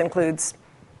 that this includes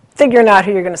figuring out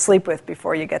who you're going to sleep with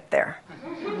before you get there.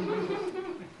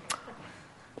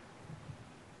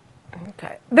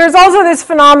 Okay. There's also this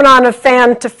phenomenon of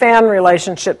fan-to-fan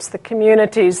relationships, the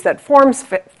communities that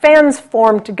fans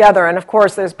form together. And of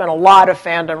course, there's been a lot of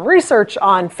fandom research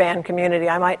on fan community.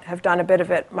 I might have done a bit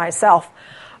of it myself.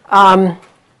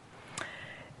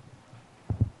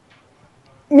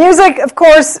 Music, of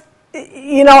course,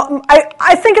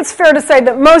 I think it's fair to say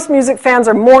that most music fans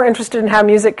are more interested in how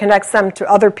music connects them to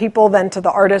other people than to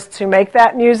the artists who make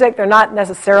that music. They're not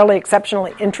necessarily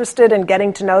exceptionally interested in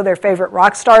getting to know their favorite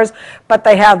rock stars, but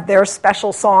they have their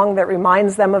special song that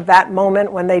reminds them of that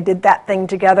moment when they did that thing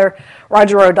together.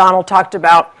 Roger O'Donnell talked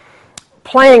about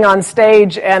playing on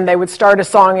stage, and they would start a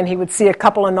song, and he would see a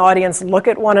couple in the audience look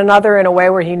at one another in a way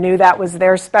where he knew that was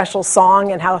their special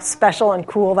song and how special and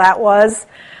cool that was.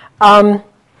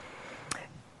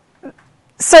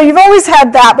 So you've always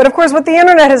had that, but of course what the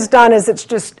internet has done is it's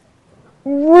just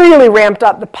really ramped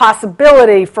up the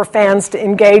possibility for fans to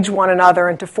engage one another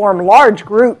and to form large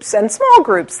groups and small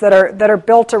groups that are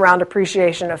built around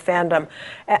appreciation of fandom.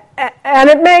 And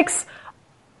it makes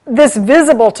this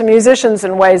visible to musicians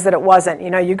in ways that it wasn't.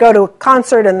 You go to a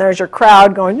concert and there's your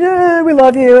crowd going, yeah, we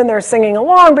love you, and they're singing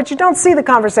along, but you don't see the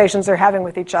conversations they're having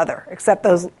with each other, except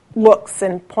those looks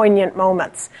and poignant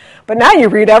moments. But now you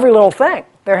read every little thing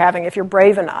they're having if you're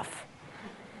brave enough.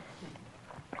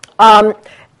 And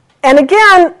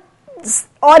again,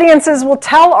 audiences will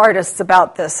tell artists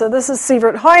about this. So this is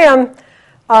Sievert Høyem,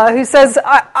 who says,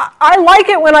 I like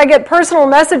it when I get personal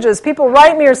messages. People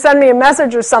write me or send me a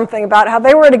message or something about how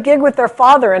they were at a gig with their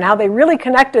father and how they really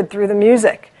connected through the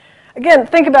music. Again,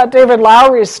 think about David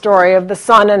Lowery's story of the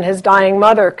son and his dying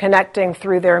mother connecting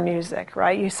through their music,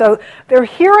 right? So they're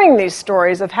hearing these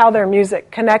stories of how their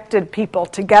music connected people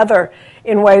together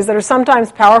in ways that are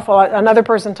sometimes powerful. Another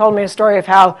person told me a story of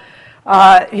how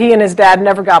he and his dad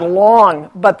never got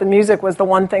along, but the music was the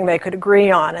one thing they could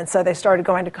agree on, and so they started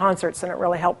going to concerts, and it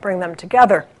really helped bring them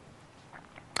together.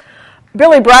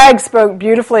 Billy Bragg spoke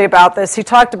beautifully about this. He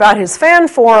talked about his fan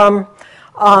forum,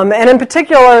 and in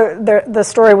particular, the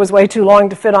story was way too long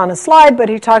to fit on a slide, but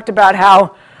he talked about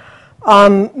how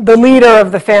the leader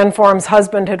of the fan forum's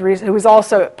husband, who was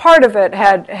also part of it,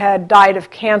 had died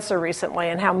of cancer recently,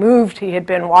 and how moved he had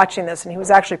been watching this, and he was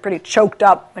actually pretty choked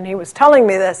up when he was telling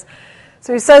me this.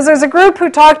 So he says, there's a group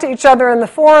who talk to each other in the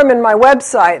forum and my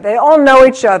website. They all know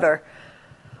each other.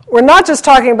 We're not just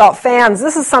talking about fans.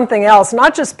 This is something else,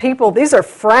 not just people. These are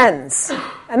friends.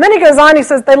 And then he goes on, he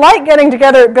says, they like getting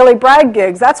together at Billy Bragg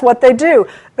gigs. That's what they do.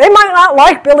 They might not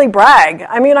like Billy Bragg.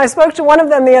 I mean, I spoke to one of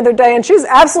them the other day, and she's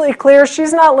absolutely clear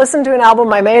she's not listened to an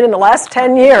album I made in the last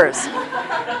 10 years.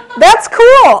 That's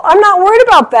cool. I'm not worried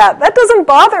about that. That doesn't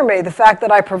bother me, the fact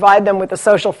that I provide them with a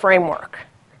social framework.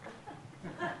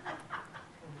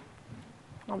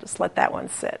 I'll just let that one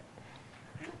sit.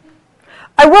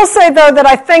 I will say, though, that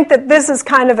I think that this is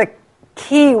kind of a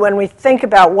key when we think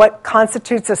about what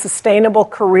constitutes a sustainable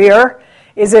career,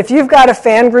 is if you've got a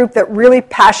fan group that really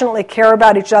passionately care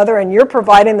about each other and you're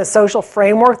providing the social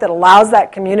framework that allows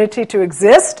that community to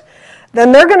exist,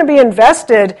 then they're going to be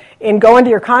invested in going to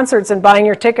your concerts and buying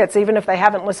your tickets, even if they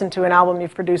haven't listened to an album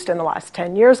you've produced in the last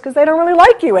 10 years, because they don't really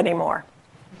like you anymore.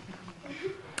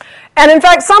 And in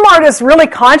fact, some artists really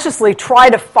consciously try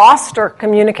to foster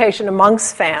communication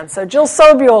amongst fans. So Jill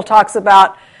Sobule talks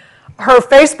about her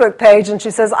Facebook page, and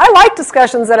she says, I like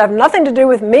discussions that have nothing to do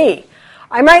with me.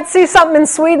 I might see something in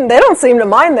Sweden. They don't seem to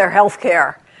mind their health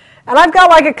care. And I've got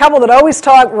like a couple that always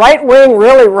talk right-wing,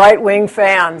 really right-wing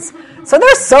fans. So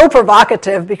they're so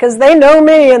provocative because they know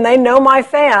me and they know my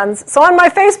fans. So on my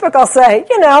Facebook, I'll say,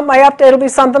 my update will be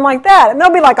something like that. And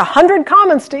there'll be like 100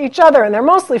 comments to each other, and they're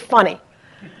mostly funny.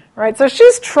 Right? So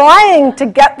she's trying to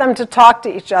get them to talk to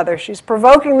each other. She's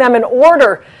provoking them in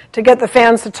order to get the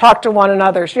fans to talk to one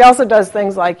another. She also does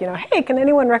things like, hey, can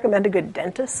anyone recommend a good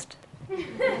dentist?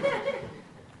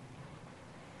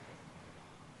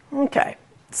 Okay.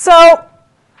 So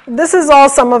this is all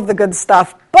some of the good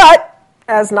stuff, but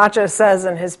as Nacho says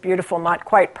in his beautiful, not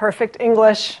quite perfect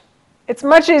English, it's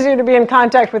much easier to be in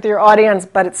contact with your audience,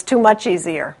 but it's too much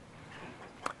easier.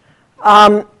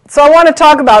 So I want to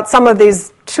talk about some of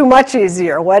these too much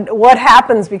easier. What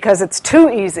happens because it's too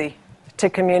easy to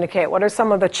communicate? What are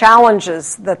some of the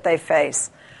challenges that they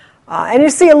face? And you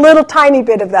see a little tiny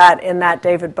bit of that in that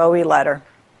David Bowie letter.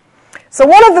 So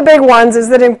one of the big ones is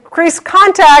that increased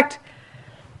contact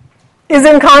is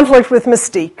in conflict with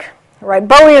mystique. Right?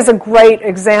 Bowie is a great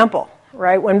example.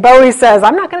 Right? When Bowie says,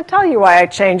 I'm not going to tell you why I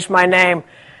changed my name.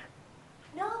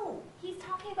 No, he's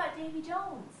talking about Davy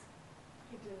Jones.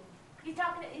 He's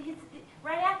talking.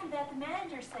 Right after that, the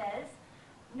manager says,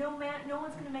 no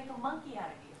one's going to make a monkey out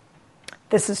of you.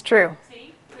 This is true.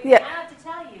 See? So Yeah. I have to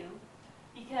tell you,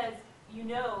 because you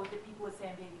know that people would say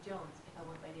I'm Davy Jones if I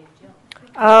went by Davy Jones.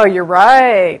 Oh, you're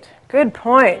right. Good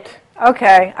point.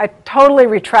 Okay, I totally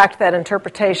retract that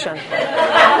interpretation.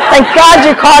 Thank God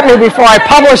you caught me before I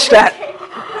published it.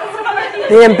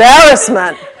 The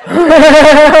embarrassment.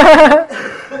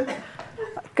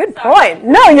 Good point.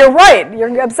 No, you're right.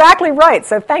 You're exactly right.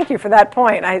 So thank you for that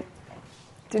point. I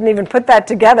didn't even put that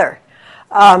together.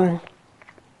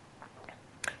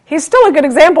 He's still a good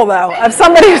example, though, of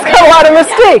somebody who's got a lot of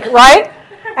mystique, right?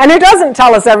 And who doesn't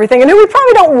tell us everything, and who we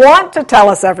probably don't want to tell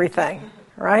us everything,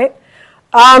 right?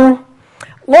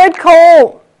 Lloyd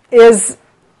Cole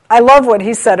I love what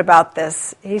he said about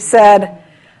this. He said,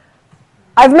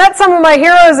 I've met some of my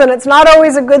heroes, and it's not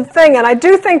always a good thing, and I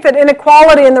do think that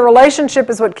inequality in the relationship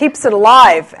is what keeps it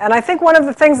alive. And I think one of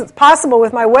the things that's possible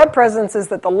with my web presence is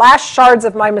that the last shards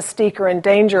of my mystique are in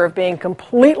danger of being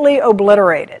completely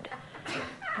obliterated.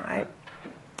 Right?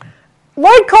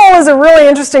 Lloyd Cole is a really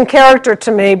interesting character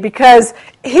to me because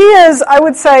he is, I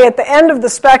would say, at the end of the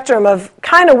spectrum of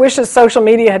kind of wishes social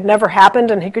media had never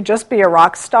happened and he could just be a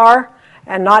rock star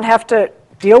and not have to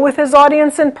deal with his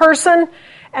audience in person.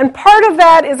 And part of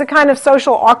that is a kind of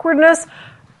social awkwardness,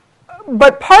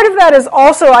 but part of that is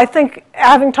also, I think,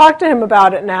 having talked to him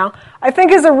about it now, I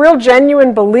think is a real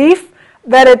genuine belief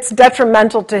that it's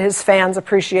detrimental to his fans'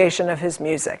 appreciation of his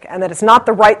music and that it's not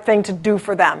the right thing to do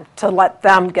for them to let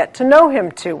them get to know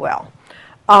him too well.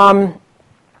 And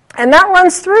that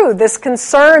runs through this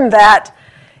concern that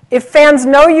if fans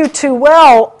know you too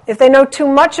well, if they know too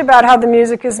much about how the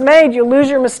music is made, you lose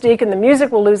your mystique and the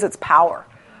music will lose its power.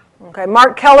 Okay,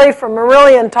 Mark Kelly from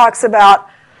Marillion talks about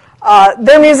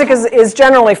their music is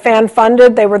generally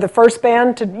fan-funded. They were the first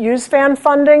band to use fan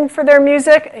funding for their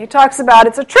music. He talks about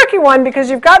it's a tricky one because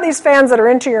you've got these fans that are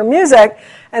into your music,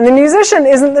 and the musician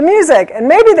isn't the music, and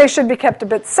maybe they should be kept a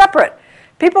bit separate.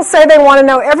 People say they want to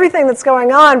know everything that's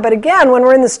going on, but again, when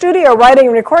we're in the studio writing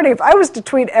and recording, if I was to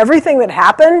tweet everything that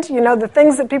happened, the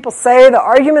things that people say, the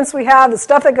arguments we have, the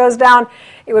stuff that goes down,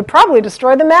 it would probably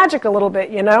destroy the magic a little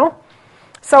bit,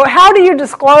 So how do you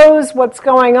disclose what's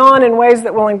going on in ways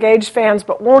that will engage fans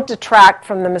but won't detract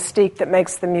from the mystique that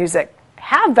makes the music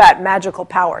have that magical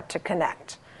power to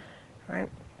connect? Right?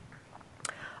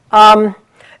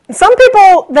 Some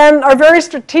people then are very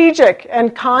strategic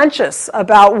and conscious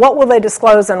about what will they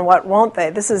disclose and what won't they.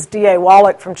 This is D.A.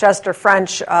 Wallach from Chester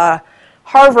French,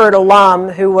 Harvard alum,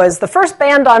 who was the first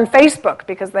band on Facebook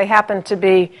because they happened to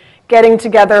be getting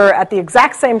together at the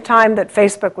exact same time that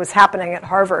Facebook was happening at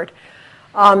Harvard.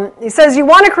 He says, you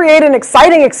want to create an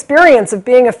exciting experience of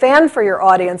being a fan for your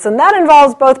audience, and that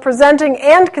involves both presenting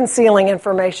and concealing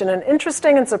information in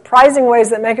interesting and surprising ways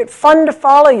that make it fun to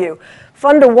follow you,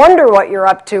 fun to wonder what you're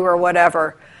up to or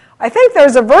whatever. I think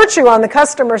there's a virtue on the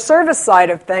customer service side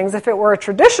of things if it were a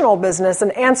traditional business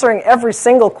and answering every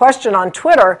single question on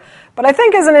Twitter, but I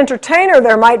think as an entertainer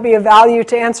there might be a value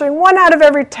to answering 1 out of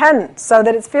every 10 so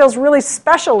that it feels really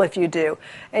special if you do,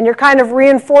 and you're kind of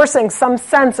reinforcing some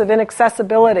sense of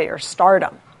inaccessibility or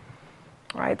stardom.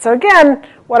 All right, so again,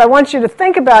 what I want you to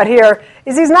think about here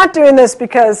is he's not doing this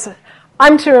because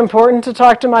I'm too important to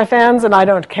talk to my fans and I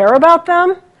don't care about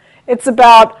them. It's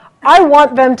about I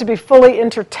want them to be fully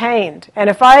entertained, and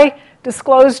if I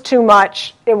disclose too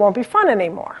much, it won't be fun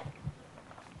anymore.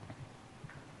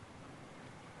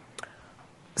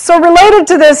 So related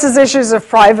to this is issues of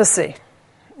privacy,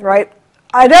 right?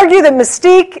 I'd argue that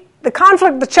mystique, the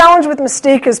challenge with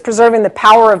mystique is preserving the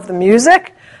power of the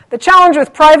music. The challenge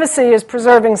with privacy is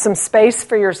preserving some space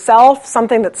for yourself,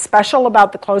 something that's special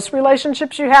about the close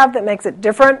relationships you have that makes it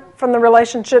different from the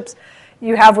relationships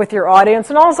you have with your audience,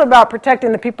 and also about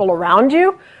protecting the people around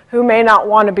you who may not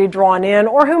want to be drawn in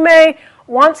or who may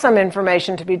want some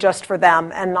information to be just for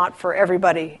them and not for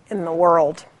everybody in the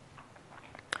world.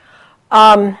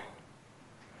 Often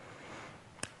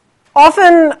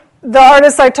the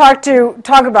artists I talk to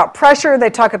talk about pressure, they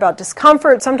talk about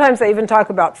discomfort, sometimes they even talk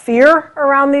about fear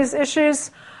around these issues.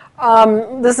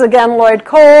 This is again Lloyd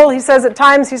Cole. He says at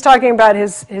times, he's talking about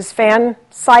his fan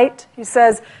site, he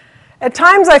says, at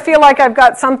times I feel like I've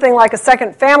got something like a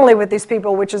second family with these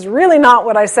people, which is really not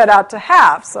what I set out to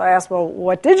have. So I ask, well,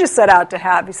 what did you set out to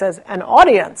have? He says, an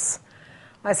audience.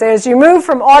 I say, as you move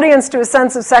from audience to a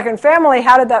sense of second family,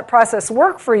 how did that process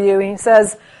work for you? He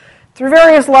says, through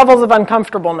various levels of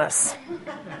uncomfortableness.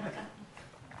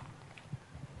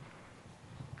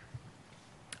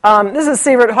 This is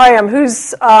Sivert Høyem,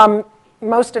 who's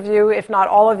most of you, if not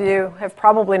all of you, have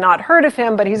probably not heard of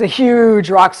him, but he's a huge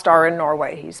rock star in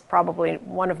Norway. He's probably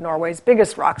one of Norway's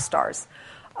biggest rock stars.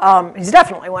 He's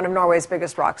definitely one of Norway's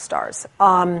biggest rock stars.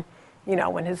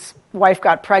 When his wife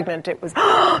got pregnant, it was,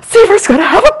 Sivert's going to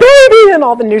have a baby, in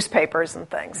all the newspapers and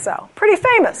things. So, pretty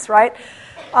famous, right?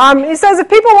 He says, if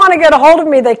people want to get a hold of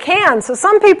me, they can. So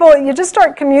some people, you just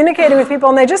start communicating with people,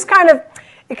 and they just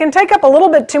it can take up a little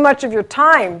bit too much of your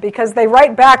time because they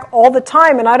write back all the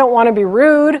time, and I don't want to be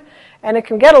rude, and it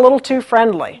can get a little too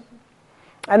friendly.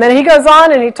 And then he goes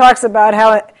on and he talks about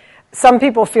how some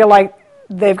people feel like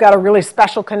they've got a really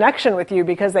special connection with you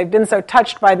because they've been so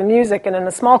touched by the music, and in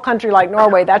a small country like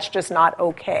Norway, that's just not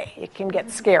okay. It can get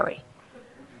scary.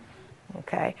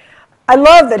 Okay. I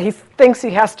love that he thinks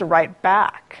he has to write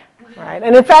back, right?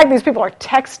 And in fact, these people are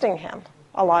texting him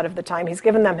a lot of the time. He's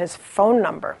given them his phone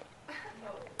number.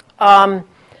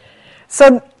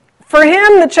 So for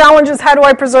him, the challenge is, how do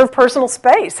I preserve personal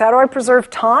space? How do I preserve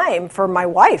time for my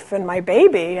wife and my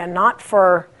baby and not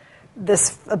for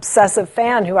this obsessive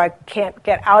fan who I can't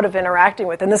get out of interacting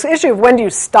with? And this issue of when do you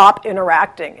stop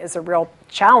interacting is a real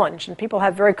challenge, and people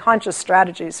have very conscious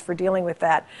strategies for dealing with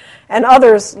that. And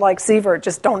others, like Sievert,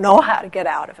 just don't know how to get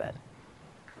out of it.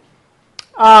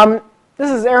 This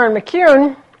is Erin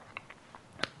McCune.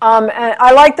 And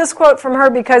I like this quote from her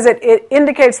because it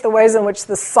indicates the ways in which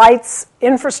the site's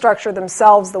infrastructure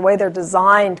themselves, the way they're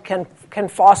designed, can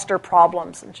foster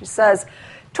problems. And she says,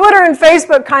 Twitter and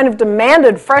Facebook kind of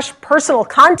demanded fresh personal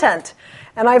content,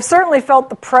 and I've certainly felt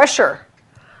the pressure.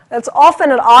 That's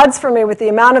often at odds for me with the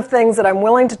amount of things that I'm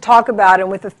willing to talk about and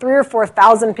with the 3,000 or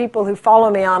 4,000 people who follow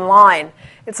me online.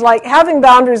 It's like having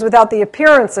boundaries without the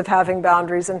appearance of having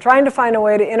boundaries and trying to find a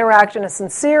way to interact in a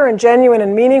sincere and genuine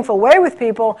and meaningful way with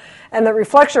people and that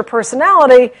reflects your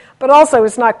personality, but also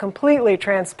is not completely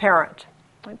transparent.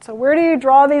 Right? So where do you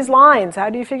draw these lines? How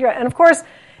do you figure out? And of course,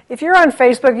 if you're on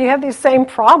Facebook, you have these same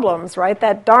problems, right?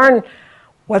 That darn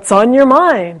what's on your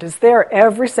mind is there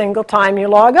every single time you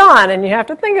log on, and you have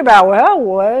to think about,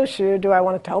 well, do I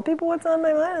want to tell people what's on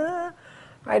my mind?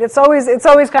 Right? It's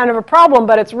always kind of a problem,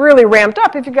 but it's really ramped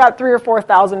up if you've got 3,000 or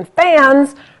 4,000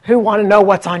 fans who want to know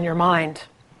what's on your mind.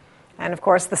 And of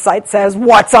course, the site says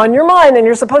what's on your mind, and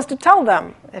you're supposed to tell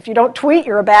them. If you don't tweet,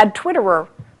 you're a bad Twitterer.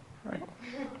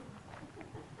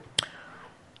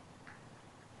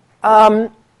 Right?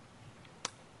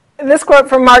 This quote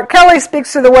from Mark Kelly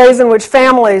speaks to the ways in which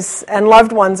families and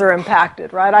loved ones are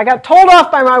impacted, right? I got told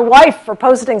off by my wife for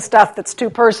posting stuff that's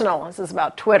too personal. This is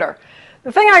about Twitter.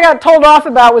 The thing I got told off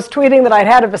about was tweeting that I'd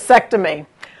had a vasectomy.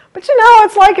 But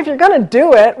it's like if you're going to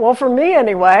do it, well, for me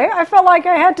anyway, I felt like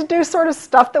I had to do sort of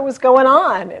stuff that was going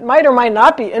on. It might or might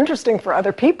not be interesting for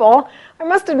other people. I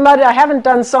must admit I haven't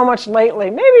done so much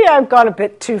lately. Maybe I've gone a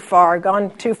bit too far,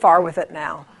 gone too far with it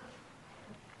now.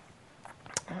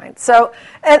 Right, so,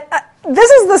 this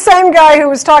is the same guy who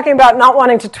was talking about not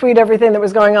wanting to tweet everything that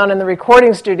was going on in the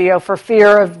recording studio for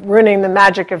fear of ruining the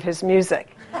magic of his music.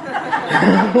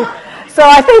 So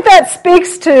I think that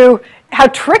speaks to how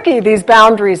tricky these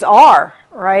boundaries are,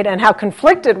 right, and how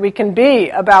conflicted we can be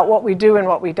about what we do and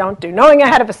what we don't do. Knowing I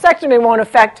had a vasectomy won't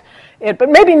affect it, but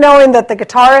maybe knowing that the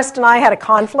guitarist and I had a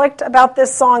conflict about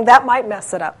this song, that might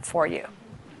mess it up for you.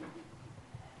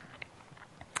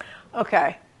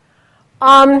 Okay.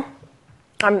 I'm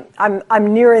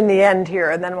nearing the end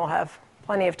here, and then we'll have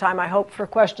plenty of time, I hope, for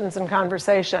questions and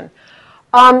conversation.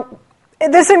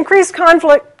 This increased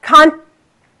contact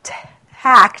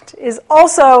is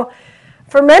also,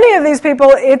 for many of these people,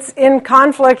 it's in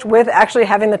conflict with actually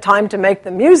having the time to make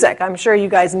the music. I'm sure you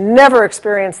guys never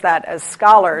experience that as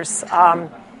scholars.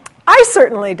 I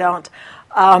certainly don't.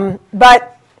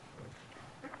 But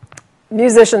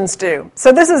musicians do.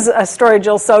 So this is a story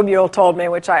Jill Sobule told me,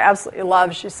 which I absolutely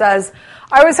love. She says,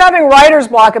 I was having writer's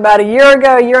block about a year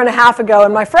and a half ago,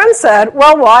 and my friend said,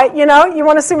 well, why? You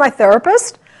want to see my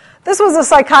therapist? This was a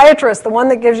psychiatrist, the one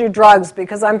that gives you drugs,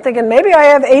 because I'm thinking maybe I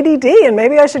have ADD and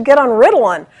maybe I should get on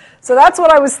Ritalin. So that's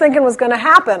what I was thinking was going to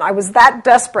happen. I was that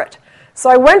desperate. So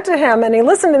I went to him, and he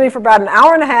listened to me for about an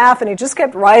hour and a half, and he just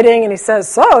kept writing, and he says,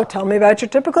 so tell me about your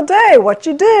typical day, what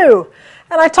you do.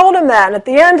 And I told him that, and at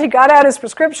the end, he got out his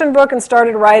prescription book and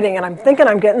started writing, and I'm thinking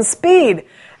I'm getting speed.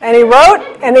 And he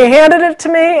wrote, and he handed it to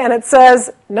me, and it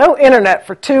says, no internet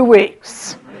for 2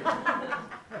 weeks.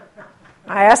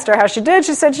 I asked her how she did.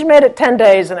 She said she made it 10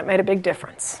 days, and it made a big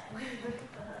difference.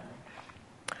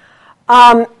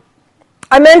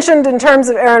 I mentioned in terms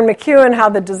of Erin McCune how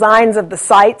the designs of the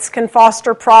sites can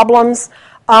foster problems.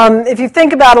 If you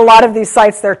think about a lot of these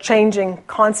sites, they're changing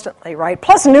constantly, right?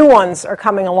 Plus new ones are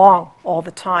coming along all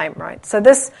the time, right? So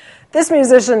this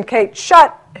musician, Kate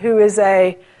Shutt, who is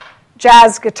a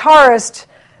jazz guitarist,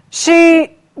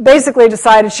 she basically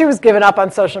decided she was giving up on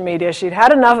social media. She'd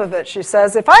had enough of it. She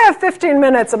says, if I have 15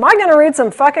 minutes, am I going to read some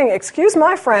fucking, excuse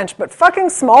my French, but fucking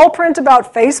small print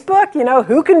about Facebook?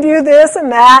 Who can view this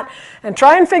and that and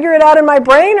try and figure it out in my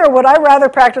brain? Or would I rather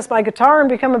practice my guitar and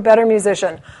become a better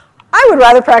musician? I would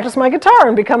rather practice my guitar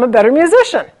and become a better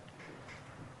musician.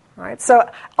 All right, so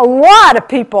a lot of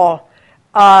people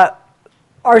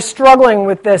are struggling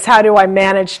with this. How do I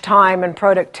manage time and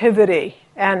productivity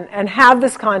and have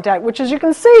this contact, which, as you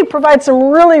can see, provides some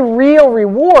really real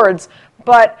rewards,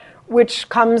 but which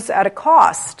comes at a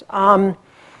cost.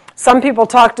 Some people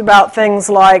talked about things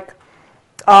like,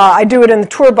 I do it in the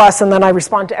tour bus and then I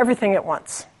respond to everything at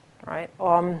once, right?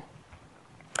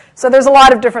 So there's a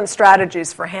lot of different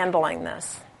strategies for handling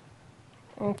this.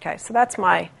 Okay, so that's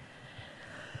my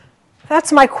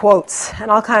quotes,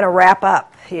 and I'll kind of wrap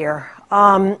up here.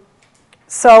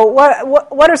 So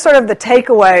what are sort of the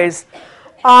takeaways?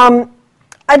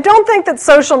 I don't think that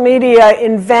social media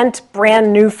invent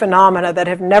brand new phenomena that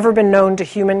have never been known to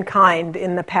humankind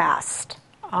in the past.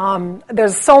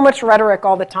 There's so much rhetoric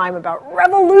all the time about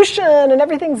revolution and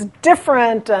everything's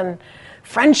different and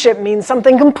friendship means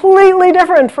something completely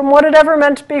different from what it ever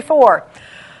meant before.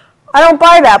 I don't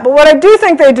buy that, but what I do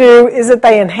think they do is that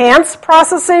they enhance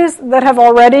processes that have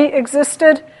already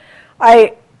existed.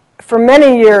 I, for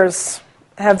many years,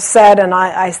 have said, and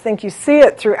I think you see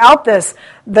it throughout this,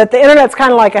 that the internet's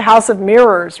kind of like a house of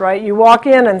mirrors, right? You walk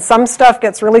in and some stuff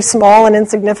gets really small and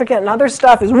insignificant, and other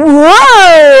stuff is,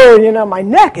 whoa, you know, my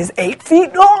neck is 8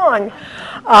 feet long.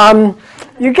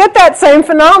 You get that same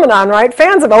phenomenon, right?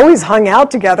 Fans have always hung out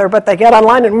together, but they get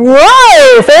online and,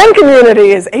 whoa, fan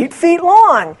community is 8 feet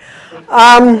long.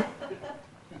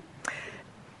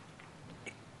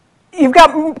 You've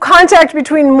got contact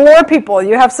between more people.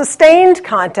 You have sustained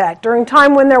contact during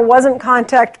time when there wasn't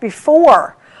contact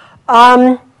before.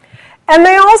 And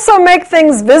they also make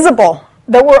things visible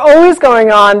that were always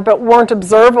going on but weren't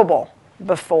observable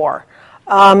before.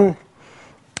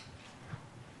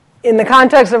 In the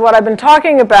context of what I've been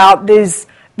talking about, these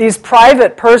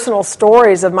private, personal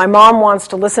stories of my mom wants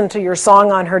to listen to your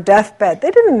song on her deathbed.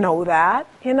 They didn't know that.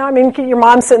 You know, I mean, your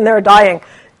mom's sitting there dying.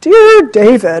 Dear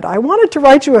David, I wanted to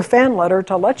write you a fan letter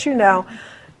to let you know.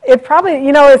 It's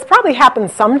probably happened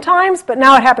sometimes, but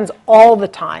now it happens all the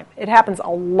time. It happens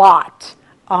a lot,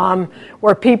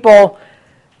 where people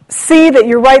see that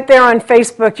you're right there on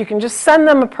Facebook. You can just send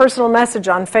them a personal message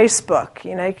on Facebook.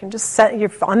 You know, you can just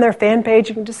you're on their fan page.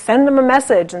 You can just send them a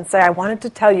message and say, I wanted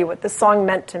to tell you what this song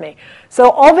meant to me.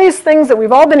 So all these things that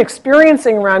we've all been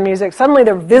experiencing around music, suddenly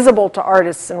they're visible to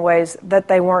artists in ways that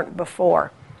they weren't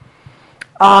before.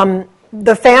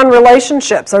 The fan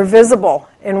relationships are visible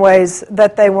in ways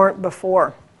that they weren't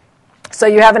before. So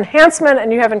you have enhancement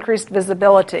and you have increased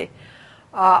visibility.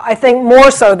 I think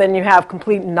more so than you have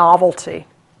complete novelty.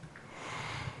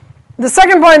 The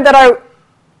second point that I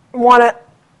want to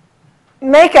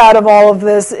make out of all of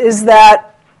this is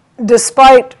that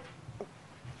despite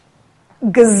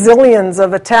gazillions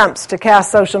of attempts to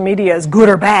cast social media as good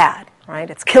or bad, right?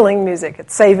 It's killing music,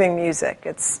 it's saving music,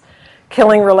 it's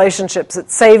killing relationships,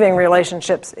 it's saving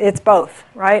relationships, it's both,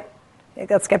 right?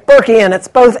 Let's get Burkean, it's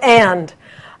both and.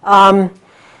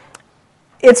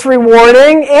 It's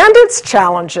rewarding and it's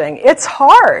challenging. It's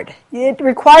hard. It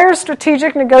requires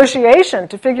strategic negotiation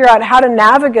to figure out how to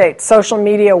navigate social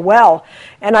media well.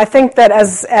 And I think that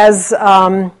as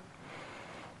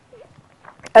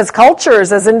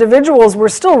cultures, as individuals, we're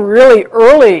still really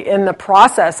early in the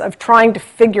process of trying to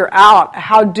figure out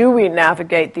how do we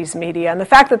navigate these media. And the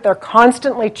fact that they're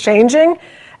constantly changing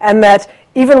and that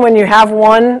even when you have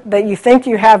one that you think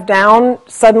you have down,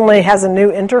 suddenly has a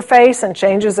new interface and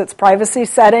changes its privacy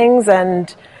settings,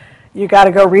 and you got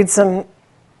to go read some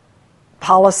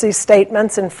policy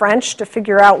statements in French to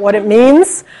figure out what it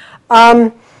means.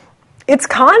 It's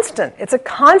constant. It's a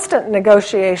constant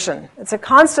negotiation. It's a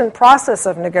constant process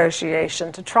of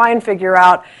negotiation to try and figure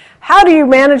out how do you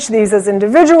manage these as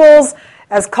individuals,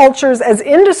 as cultures, as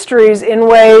industries in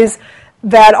ways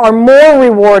that are more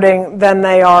rewarding than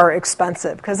they are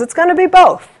expensive. Because it's going to be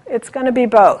both. It's going to be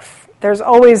both. There's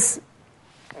always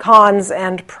cons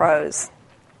and pros.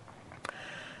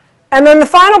 And then the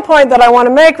final point that I want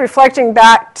to make, reflecting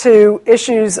back to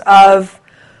issues of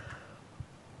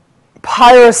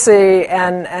piracy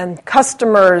and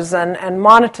customers and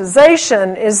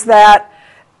monetization, is that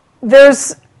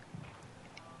there's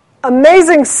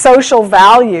amazing social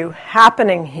value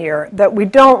happening here that we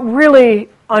don't really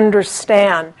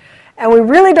understand. And we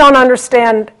really don't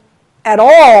understand at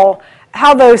all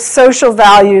how those social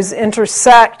values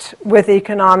intersect with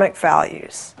economic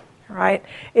values, right?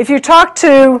 If you talk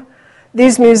to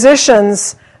these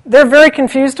musicians, they're very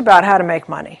confused about how to make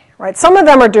money, right? Some of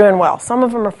them are doing well. Some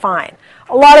of them are fine.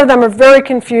 A lot of them are very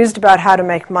confused about how to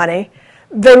make money.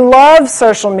 They love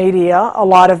social media, a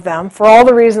lot of them, for all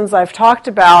the reasons I've talked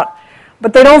about,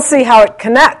 but they don't see how it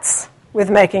connects with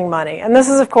making money. And this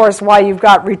is, of course, why you've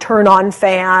got return on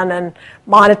fan and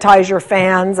monetize your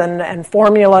fans and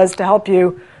formulas to help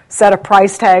you set a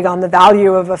price tag on the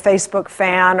value of a Facebook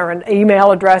fan or an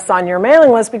email address on your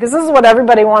mailing list, because this is what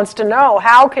everybody wants to know.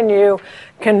 How can you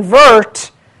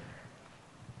convert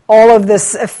all of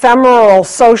this ephemeral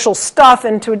social stuff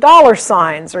into dollar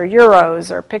signs or euros,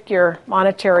 or pick your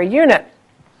monetary unit?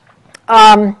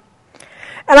 And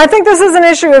I think this is an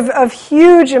issue of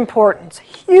huge importance,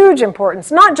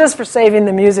 not just for saving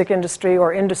the music industry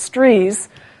or industries,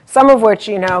 some of which,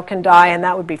 can die, and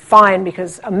that would be fine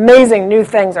because amazing new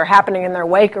things are happening in their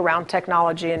wake around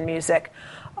technology and music,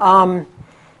 and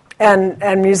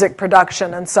music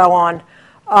production and so on.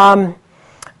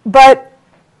 But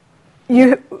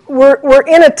we're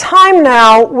in a time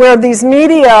now where these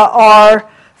media are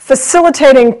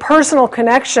facilitating personal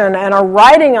connection and are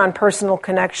riding on personal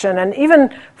connection, and even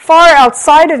far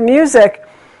outside of music,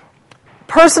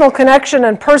 personal connection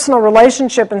and personal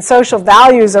relationship and social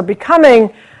values are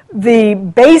becoming the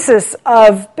basis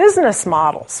of business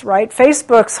models, right?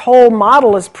 Facebook's whole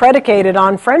model is predicated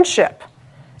on friendship,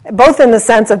 both in the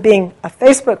sense of being a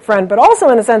Facebook friend, but also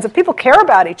in the sense of people care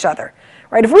about each other,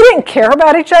 right? If we didn't care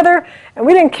about each other and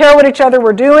we didn't care what each other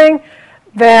were doing,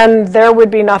 then there would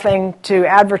be nothing to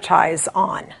advertise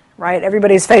on, right?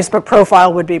 Everybody's Facebook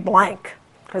profile would be blank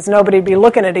because nobody would be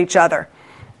looking at each other.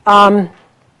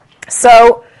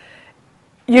 So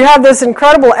you have this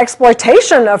incredible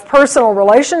exploitation of personal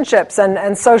relationships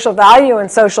and social value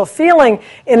and social feeling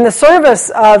in the service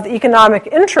of economic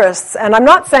interests. And I'm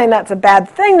not saying that's a bad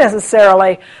thing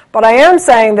necessarily, but I am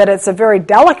saying that it's a very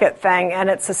delicate thing, and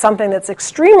it's something that's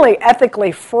extremely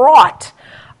ethically fraught,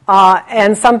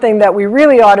 and something that we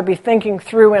really ought to be thinking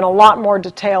through in a lot more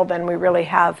detail than we really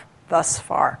have thus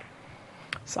far.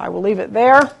 So I will leave it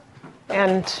there,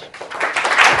 and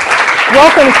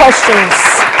welcome questions.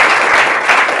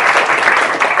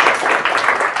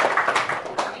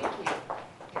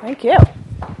 Thank you.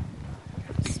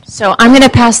 So I'm going to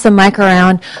pass the mic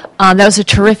around. That was a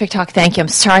terrific talk. Thank you. I'm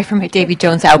sorry for my Davy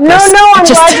Jones outburst. No, I'm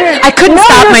glad you... I couldn't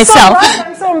stop myself. So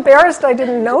I'm so embarrassed I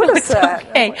didn't notice it.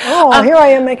 Okay. Here I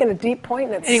am making a deep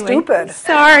point, and it's stupid.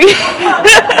 Sorry.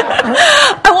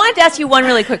 I wanted to ask you one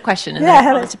really quick question, and then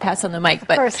I wanted to pass on the mic.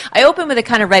 But I opened with a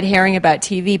kind of red herring about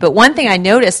TV, but one thing I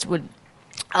noticed was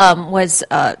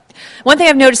one thing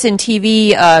I've noticed in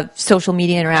TV social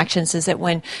media interactions is that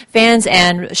when fans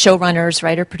and showrunners,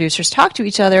 writer, producers talk to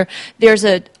each other, there's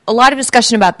a lot of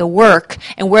discussion about the work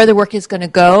and where the work is going to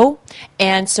go.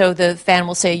 And so the fan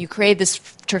will say, you created this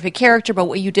terrific character, but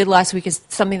what you did last week is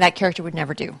something that character would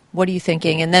never do. What are you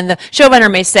thinking? And then the showrunner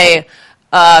may say,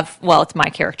 well, it's my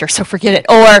character, so forget it.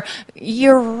 Or,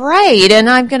 you're right, and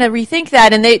I'm going to rethink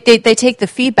that, and they take the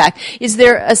feedback. Is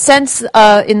there a sense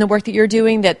in the work that you're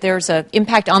doing that there's an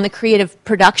impact on the creative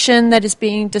production that is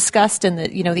being discussed, and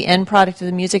that, the end product of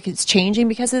the music is changing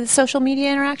because of the social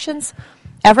media interactions?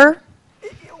 Ever?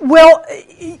 Well,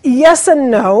 yes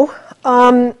and no.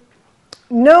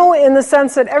 No, in the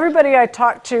sense that everybody I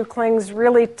talk to clings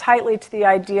really tightly to the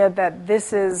idea that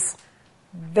this is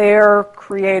their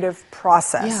creative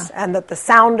process, and that the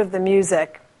sound of the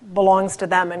music belongs to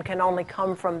them and can only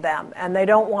come from them. And they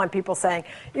don't want people saying,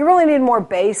 you really need more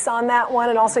bass on that one,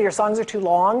 and also your songs are too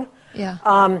long.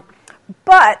 Yeah.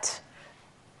 But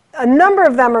a number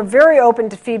of them are very open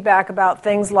to feedback about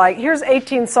things like, here's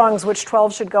 18 songs, which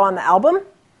 12 should go on the album?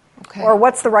 Okay. Or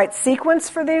what's the right sequence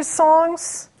for these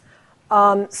songs?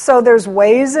 So there's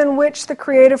ways in which the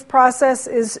creative process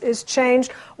is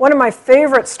changed. One of my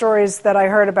favorite stories that I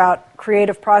heard about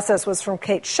creative process was from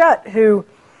Kate Shutt, who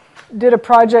did a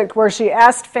project where she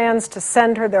asked fans to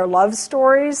send her their love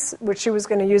stories, which she was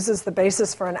going to use as the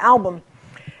basis for an album.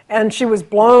 And she was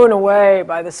blown away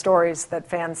by the stories that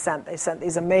fans sent. They sent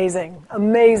these amazing,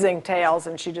 amazing tales,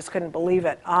 and she just couldn't believe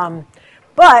it.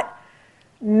 But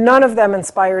none of them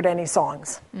inspired any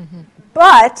songs. Mm-hmm.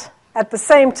 But at the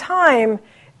same time,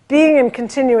 being in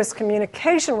continuous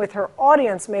communication with her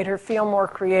audience made her feel more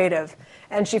creative.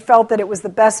 And she felt that it was the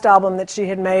best album that she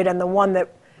had made, and the one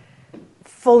that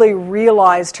fully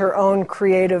realized her own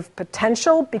creative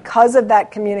potential because of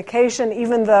that communication,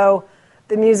 even though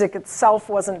the music itself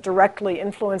wasn't directly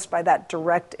influenced by that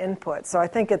direct input. So I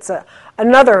think it's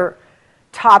another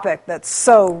topic that's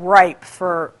so ripe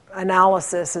for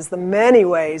analysis, is the many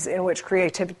ways in which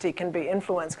creativity can be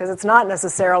influenced, because it's not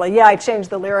necessarily, I changed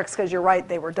the lyrics because you're right,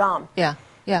 they were dumb. Yeah.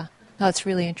 No, it's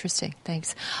really interesting.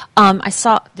 Thanks. I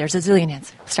saw, there's a zillion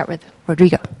hands. Start with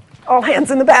Rodrigo. All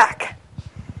hands in the back.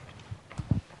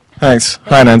 Thanks.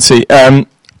 Hi, Nancy.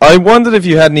 I wondered if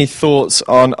you had any thoughts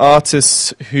on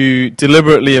artists who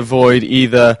deliberately avoid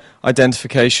either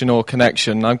identification or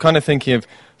connection. I'm kind of thinking of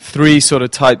three sort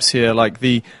of types here, like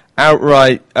the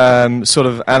outright sort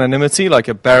of anonymity, like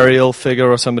a burial figure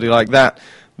or somebody like that.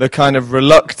 the kind of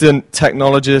reluctant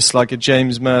technologist like a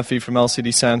James Murphy from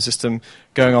LCD Sound System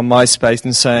going on MySpace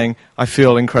and saying, I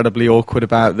feel incredibly awkward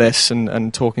about this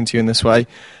and talking to you in this way.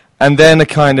 And then a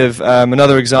kind of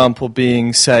another example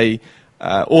being, say,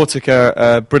 Autica,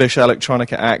 a British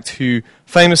electronica act who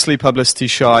famously publicity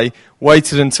shy,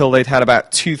 waited until they'd had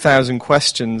about 2,000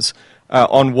 questions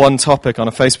on one topic on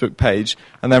a Facebook page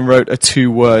and then wrote a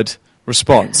 2-word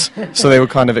response. So they were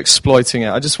kind of exploiting it.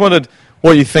 I just wondered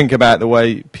what you think about the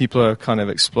way people are kind of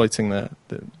exploiting the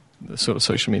sort of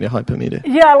social media, hypermedia.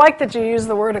 Yeah, I like that you use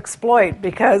the word exploit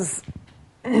because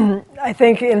I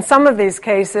think in some of these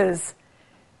cases,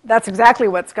 that's exactly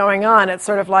what's going on. It's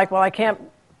sort of like, well, I can't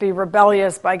be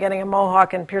rebellious by getting a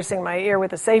mohawk and piercing my ear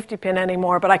with a safety pin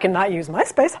anymore, but I cannot use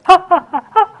MySpace.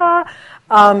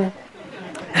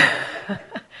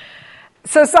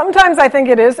 So sometimes I think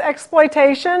it is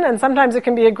exploitation, and sometimes it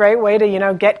can be a great way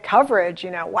to, get coverage.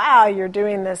 Wow, you're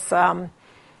doing this,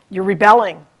 you're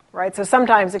rebelling, right? So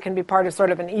sometimes it can be part of sort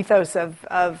of an ethos of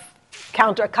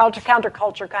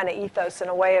counterculture kind of ethos and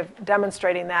a way of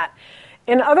demonstrating that.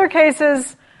 In other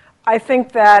cases, I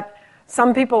think that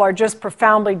some people are just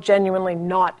profoundly, genuinely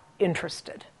not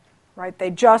interested, right?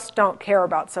 They just don't care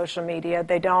about social media.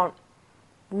 They don't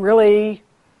really...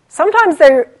 Sometimes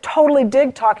they totally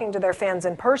dig talking to their fans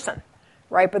in person,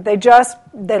 right? But they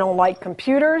don't like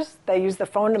computers. They use the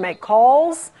phone to make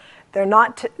calls. They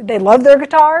love their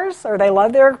guitars or they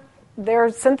love their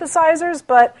synthesizers,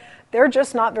 but they're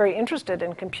just not very interested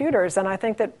in computers. And I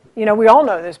think that, we all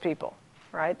know those people,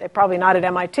 right? They're probably not at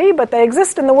MIT, but they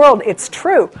exist in the world. It's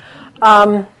true.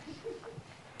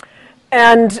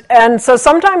 And so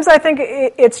sometimes I think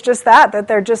it's just that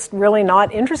they're just really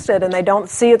not interested and they don't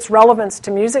see its relevance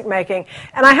to music making.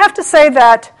 And I have to say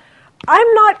that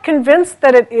I'm not convinced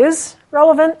that it is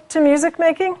relevant to music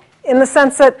making in the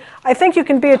sense that I think you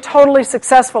can be a totally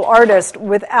successful artist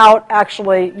without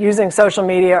actually using social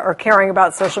media or caring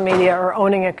about social media or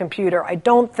owning a computer. I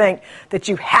don't think that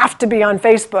you have to be on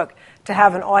Facebook to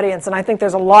have an audience. And I think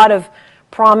there's a lot of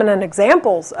prominent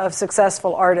examples of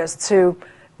successful artists who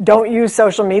don't use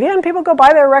social media, and people go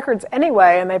buy their records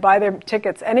anyway, and they buy their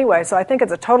tickets anyway. So I think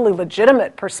it's a totally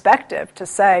legitimate perspective to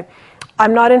say,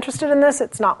 I'm not interested in this,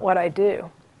 it's not what I do.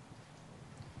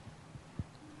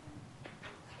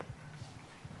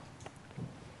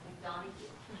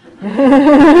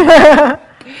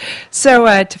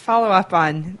 So to follow up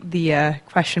on the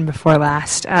question before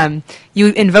last, you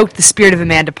invoked the spirit of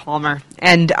Amanda Palmer,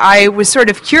 and I was sort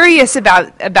of curious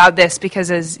about this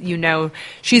because, as you know,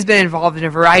 she's been involved in a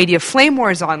variety of flame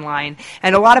wars online,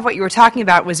 and a lot of what you were talking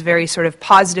about was very sort of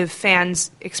positive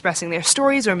fans expressing their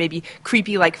stories, or maybe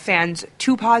creepy like fans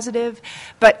too positive,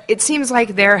 but it seems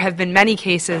like there have been many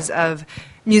cases of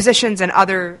musicians and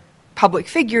other public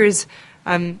figures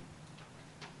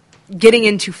getting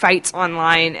into fights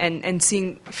online and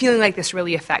feeling like this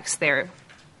really affects their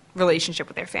relationship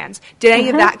with their fans. Did any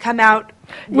of that come out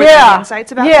with any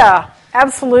insights about that?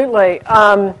 Absolutely.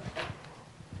 I'm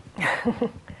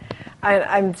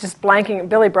just blanking.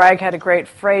 Billy Bragg had a great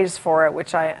phrase for it,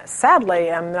 which I sadly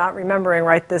am not remembering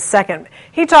right this second.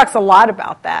 He talks a lot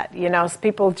about that.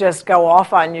 People just go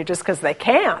off on you just because they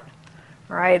can,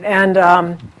 right?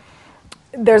 And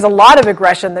there's a lot of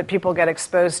aggression that people get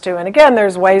exposed to. And again,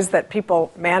 there's ways that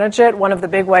people manage it. One of the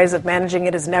big ways of managing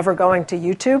it is never going to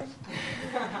YouTube.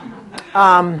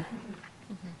 And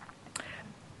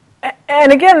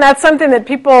again, that's something that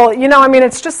people,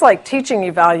 it's just like teaching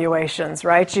evaluations,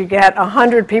 right? You get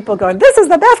 100 people going, this is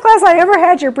the best class I ever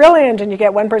had, you're brilliant. And you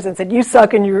get one person said, you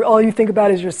suck, and all you think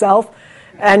about is yourself.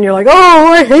 And you're like, oh,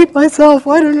 I hate myself.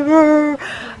 I don't know.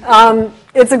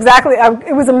 It's exactly,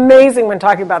 it was amazing when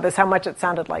talking about this how much it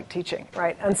sounded like teaching,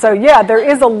 right? And so, there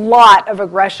is a lot of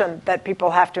aggression that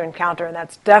people have to encounter, and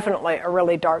that's definitely a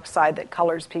really dark side that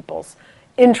colors people's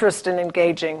interest in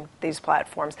engaging these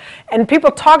platforms. And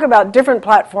people talk about different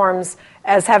platforms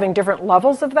as having different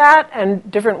levels of that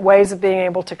and different ways of being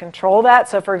able to control that.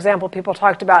 So, for example, people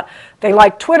talked about they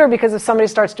like Twitter because if somebody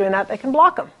starts doing that, they can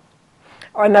block them.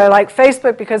 Or they like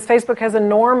Facebook because Facebook has a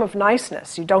norm of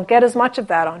niceness. You don't get as much of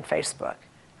that on Facebook,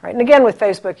 right? And again, with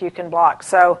Facebook, you can block.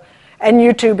 And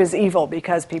YouTube is evil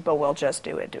because people will just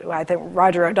do it. I think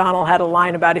Roger O'Donnell had a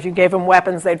line about if you gave them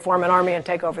weapons, they'd form an army and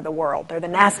take over the world. They're the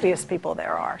nastiest people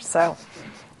there are. So,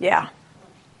 yeah.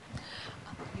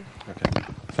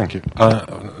 Okay. Thank you.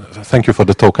 Thank you for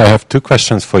the talk. I have two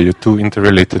questions for you, two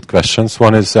interrelated questions.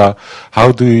 One is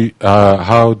how do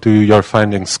your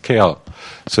findings scale?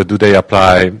 So do they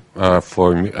apply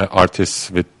for artists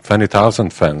with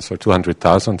 20,000 fans or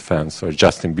 200,000 fans or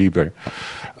Justin Bieber?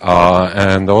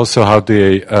 And also,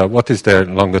 what is their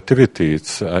longevity?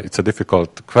 It's a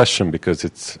difficult question because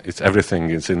it's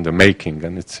everything is in the making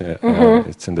and it's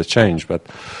in the change. But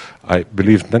I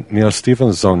believe that Neil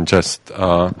Stephenson just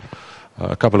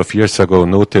a couple of years ago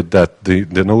noted that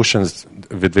the notions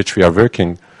with which we are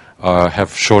working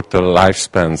have shorter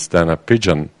lifespans than a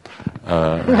pigeon.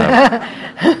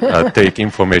 Take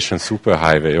information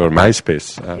superhighway or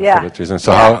MySpace for that reason.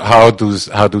 So how do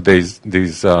these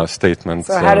statements?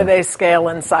 So how do they scale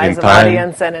in size of time,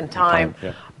 audience and in time?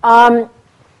 Yeah.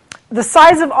 The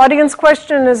size of audience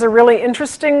question is a really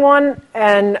interesting one,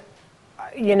 and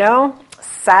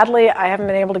sadly, I haven't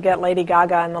been able to get Lady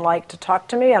Gaga and the like to talk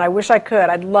to me, and I wish I could.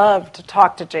 I'd love to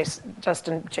talk to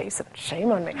Justin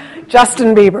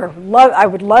Bieber. I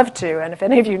would love to, and if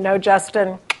any of you know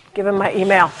Justin, give him my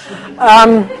email.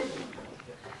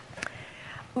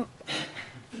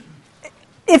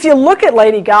 If you look at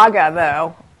Lady Gaga,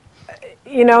 though,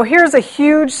 here's a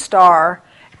huge star,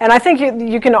 and I think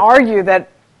you can argue that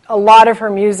a lot of her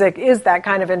music is that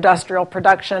kind of industrial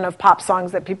production of pop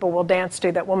songs that people will dance to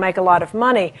that will make a lot of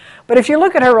money. But if you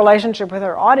look at her relationship with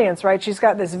her audience, right, she's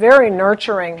got this very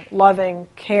nurturing, loving,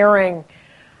 caring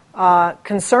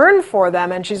concern for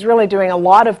them, and she's really doing a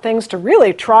lot of things to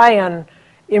really try and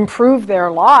improve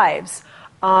their lives.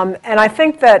 And I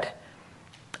think that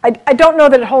I don't know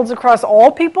that it holds across all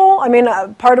people. I mean,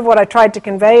 part of what I tried to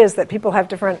convey is that people have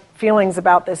different feelings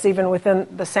about this, even within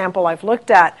the sample I've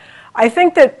looked at. I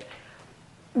think that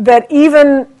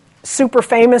even super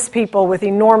famous people with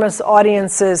enormous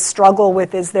audiences struggle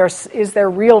with, is there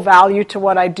real value to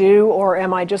what I do, or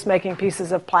am I just making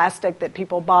pieces of plastic that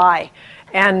people buy?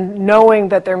 And knowing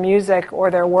that their music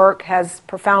or their work has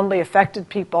profoundly affected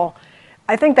people,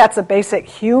 I think that's a basic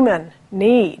human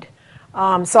need.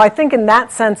 So I think in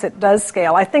that sense it does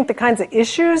scale. I think the kinds of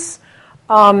issues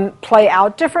play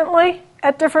out differently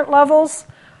at different levels.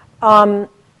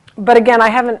 But again, I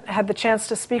haven't had the chance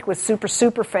to speak with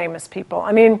super famous people.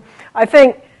 I mean, I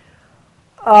think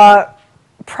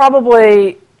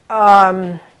probably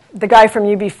the guy from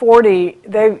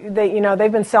UB40,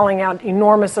 they've been selling out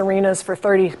enormous arenas for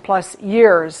 30 plus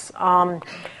years. And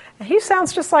he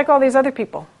sounds just like all these other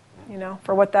people,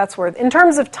 for what that's worth. In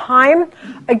terms of time,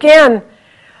 again,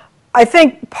 I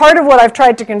think part of what I've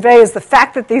tried to convey is the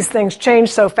fact that these things change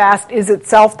so fast is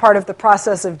itself part of the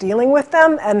process of dealing with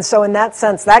them. And so in that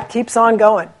sense, that keeps on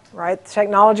going, right? The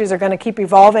technologies are going to keep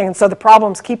evolving, and so the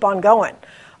problems keep on going.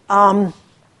 I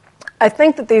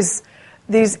think that these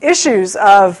issues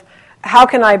of how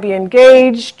can I be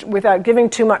engaged without giving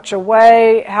too much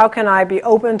away, how can I be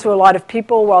open to a lot of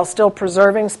people while still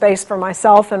preserving space for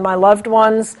myself and my loved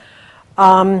ones,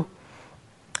 how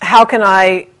can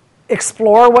I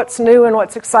explore what's new and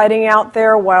what's exciting out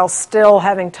there while still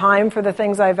having time for the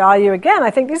things I value. Again,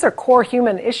 I think these are core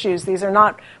human issues. These are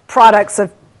not products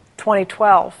of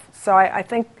 2012. So I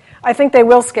think they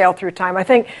will scale through time. I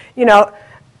think,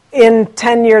 in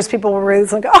 10 years people will really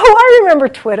think, oh, I remember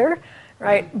Twitter,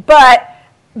 right? But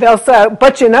they'll say,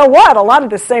 but you know what? A lot of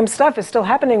the same stuff is still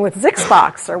happening with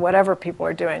Zixbox or whatever people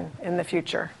are doing in the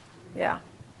future. Yeah.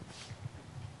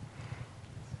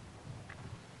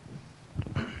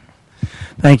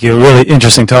 Thank you. Really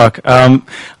interesting talk.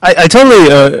 I totally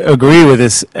agree with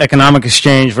this economic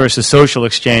exchange versus social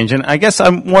exchange, and I guess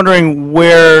I'm wondering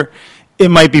where it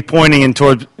might be pointing in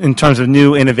terms of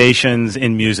new innovations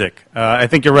in music. I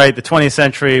think you're right. The 20th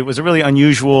century was a really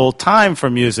unusual time for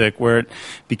music, where it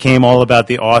became all about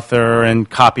the author and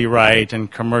copyright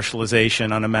and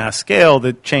commercialization on a mass scale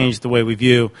that changed the way we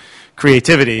view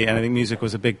creativity, and I think music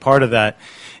was a big part of that.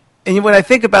 And when I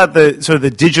think about the sort of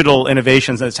the digital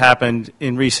innovations that's happened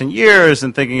in recent years,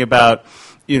 and thinking about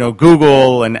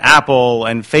Google and Apple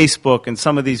and Facebook and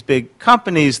some of these big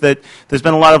companies, that there's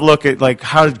been a lot of look at like,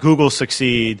 how did Google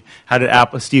succeed? How did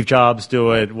Steve Jobs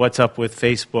do it? What's up with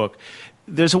Facebook?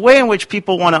 There's a way in which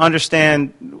people want to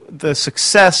understand the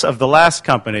success of the last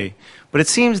company, but it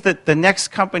seems that the next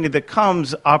company that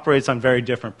comes operates on very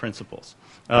different principles.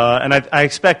 And I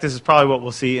expect this is probably what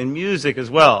we'll see in music as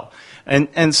well.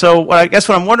 And so I guess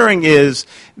what I'm wondering is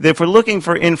that if we're looking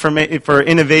for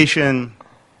innovation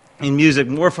in music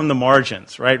more from the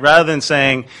margins, right? Rather than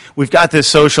saying, we've got this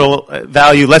social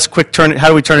value, how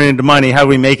do we turn it into money? How do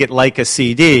we make it like a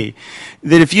CD?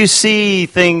 that if you see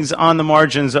things on the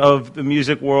margins of the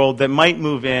music world that might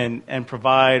move in and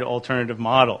provide alternative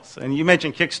models. And you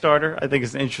mentioned Kickstarter, I think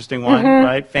is an interesting one,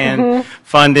 right? Fan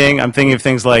funding. I'm thinking of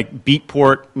things like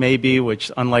Beatport, maybe,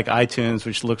 which unlike iTunes,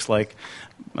 which looks like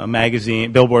a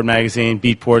magazine, Billboard magazine,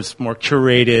 Beatport's more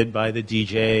curated by the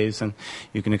DJs, and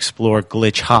you can explore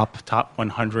Glitch Hop Top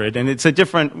 100. And it's a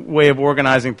different way of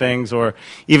organizing things, or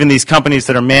even these companies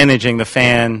that are managing the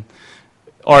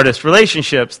fan-artist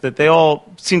relationships, that they all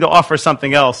seem to offer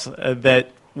something else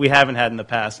that we haven't had in the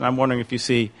past. And I'm wondering if you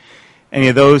see any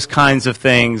of those kinds of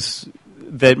things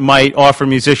that might offer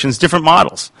musicians different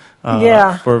models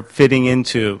for fitting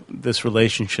into this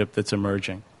relationship that's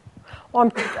emerging. Well,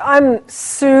 I'm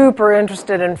super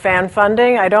interested in fan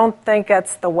funding. I don't think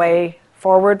that's the way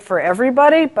forward for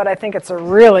everybody, but I think it's a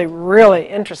really, really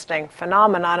interesting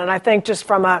phenomenon. And I think just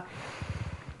from a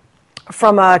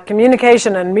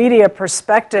communication and media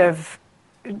perspective,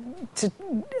 to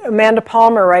Amanda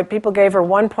Palmer, right? People gave her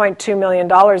 $1.2 million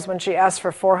when she asked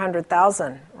for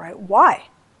 $400,000, right? Why?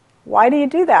 Why do you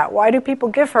do that? Why do people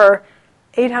give her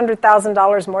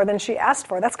 $800,000 more than she asked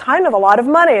for? That's kind of a lot of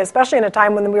money, especially in a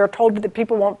time when we were told that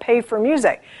people won't pay for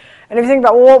music. And if you think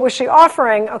about, well, what was she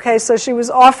offering? Okay, so she was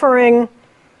offering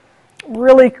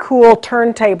really cool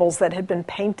turntables that had been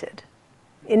painted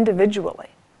individually,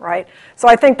 right? So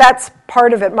I think that's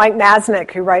part of it. Mike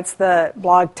Nasnick, who writes the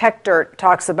blog Tech Dirt,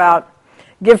 talks about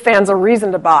give fans a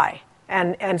reason to buy.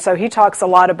 And so he talks a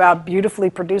lot about beautifully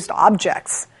produced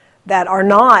objects that are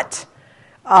not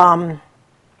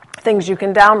things you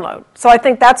can download. So I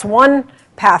think that's one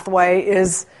pathway,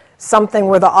 is something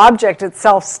where the object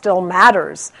itself still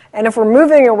matters. And if we're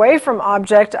moving away from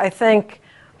object, I think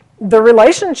the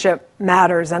relationship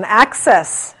matters and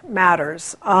access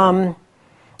matters. I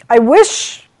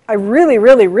really,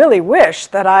 really, really wish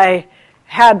that I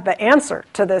had the answer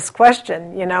to this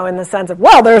question, in the sense of,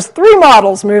 well, there's 3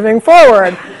 models moving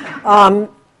forward.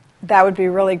 That would be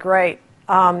really great.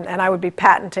 And I would be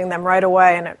patenting them right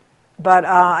away, but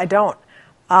I don't.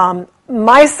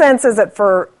 My sense is that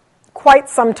for quite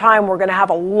some time we're going to have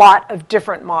a lot of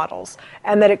different models,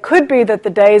 and that it could be that the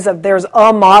days of there's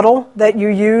a model that you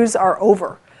use are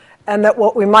over, and that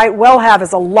what we might well have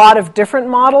is a lot of different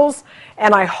models.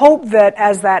 And I hope that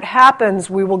as that happens,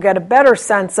 we will get a better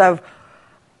sense of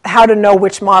how to know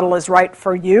which model is right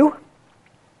for you.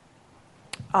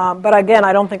 But again,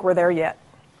 I don't think we're there yet,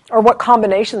 or what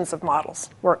combinations of models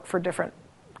work for different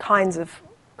kinds of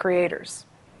creators.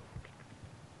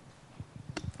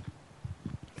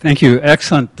 Thank you.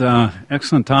 Excellent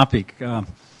topic.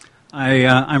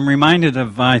 I'm reminded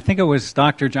of, I think it was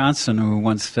Dr. Johnson who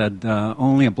once said,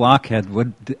 only a blockhead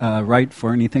would write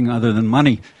for anything other than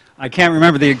money. I can't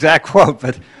remember the exact quote,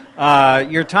 but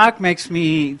your talk makes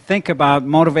me think about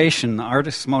motivation,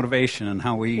 artists' motivation, and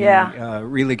how we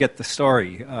really get the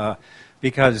story.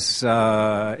 Because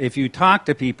if you talk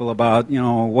to people about,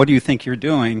 what do you think you're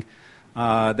doing,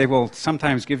 they will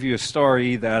sometimes give you a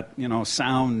story that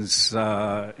sounds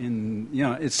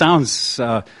it sounds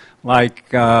like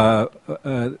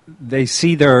they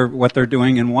see what they're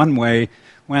doing in one way,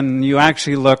 when you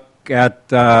actually look at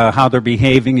how they're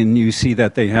behaving and you see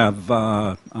that they have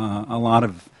a lot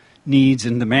of needs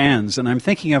and demands. And I'm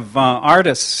thinking of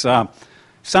artists.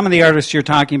 Some of the artists you're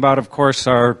talking about, of course,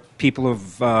 are people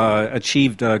who've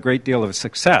achieved a great deal of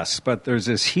success, but there's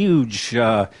this huge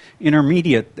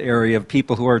intermediate area of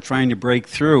people who are trying to break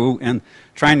through and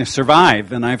trying to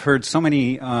survive. And I've heard so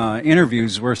many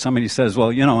interviews where somebody says,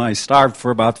 well, I starved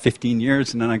for about 15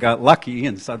 years and then I got lucky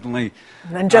and suddenly...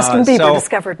 And then Justin Bieber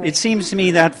discovered me. It seems to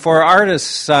me that for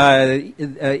artists,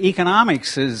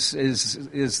 economics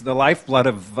is the lifeblood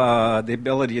of the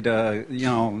ability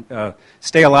to,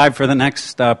 stay alive for the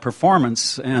next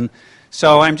performance. And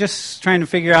so I'm just trying to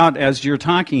figure out, as you're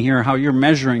talking here, how you're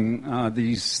measuring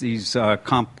these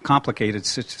complicated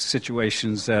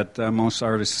situations that most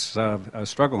artists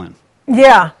struggle in.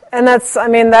 Yeah, and that's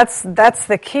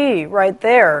the key right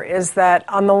there, is that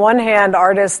on the one hand,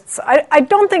 artists, I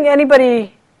don't think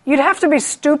anybody, you'd have to be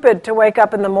stupid to wake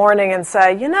up in the morning and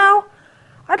say,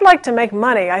 I'd like to make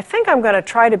money. I think I'm going to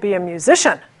try to be a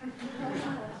musician.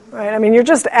 Right? I mean, you're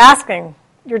just asking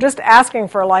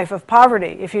for a life of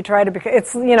poverty if you try to become,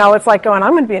 it's like going,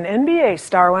 I'm going to be an NBA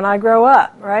star when I grow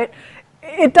up, right?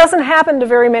 It doesn't happen to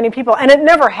very many people, and it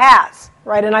never has,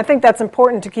 right? And I think that's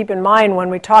important to keep in mind when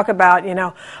we talk about,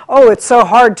 it's so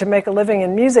hard to make a living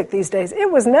in music these days.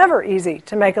 It was never easy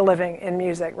to make a living in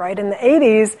music, right? In the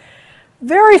 80s,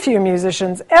 very few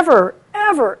musicians ever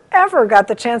got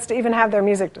the chance to even have their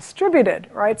music distributed,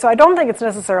 right? So I don't think it's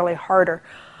necessarily harder.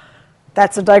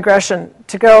 That's a digression.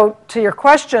 To go to your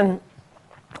question,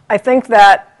 I think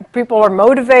that people are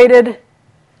motivated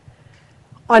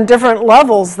on different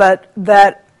levels, that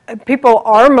people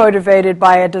are motivated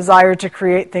by a desire to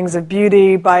create things of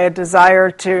beauty, by a desire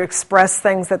to express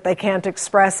things that they can't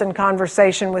express in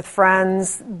conversation with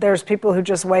friends. There's people who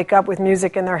just wake up with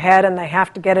music in their head and they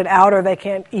have to get it out or they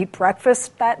can't eat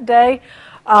breakfast that day.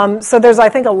 So there's, I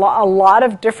think, a lot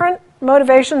of different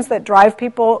motivations that drive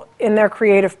people in their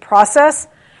creative process.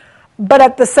 But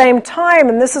at the same time,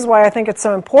 and this is why I think it's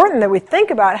so important that we think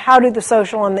about how do the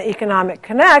social and the economic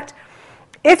connect.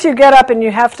 If you get up and you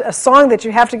have a song that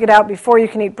you have to get out before you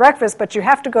can eat breakfast, but you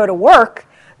have to go to work,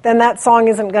 then that song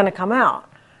isn't going to come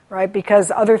out, right?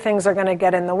 Because other things are going to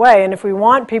get in the way. And if we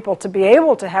want people to be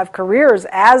able to have careers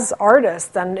as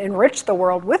artists and enrich the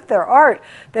world with their art,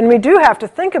 then we do have to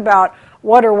think about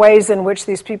what are ways in which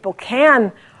these people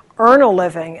can earn a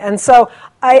living. And so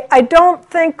I don't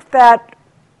think that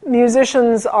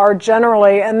musicians are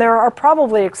generally, and there are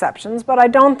probably exceptions, but I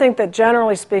don't think that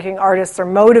generally speaking artists are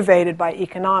motivated by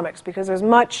economics, because there's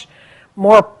much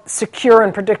more secure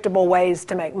and predictable ways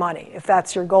to make money if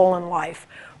that's your goal in life.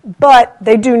 But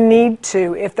they do need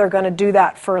to if they're going to do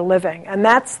that for a living. And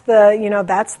that's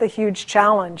the huge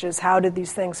challenge, is how do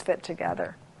these things fit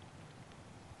together.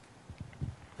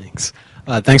 Thanks.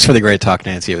 Thanks for the great talk,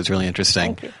 Nancy. It was really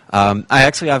interesting. Thank you. I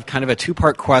actually have kind of a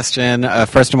two-part question.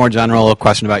 First, a more general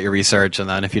question about your research, and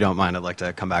then, if you don't mind, I'd like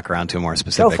to come back around to a more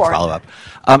specific follow-up.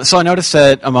 So I noticed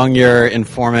that among your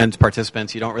informant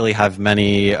participants, you don't really have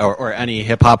many or any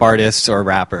hip-hop artists or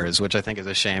rappers, which I think is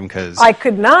a shame, because... I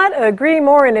could not agree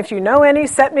more, and if you know any,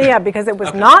 set me up, because it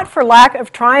was not for lack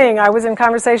of trying. I was in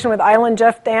conversation with Island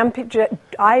Def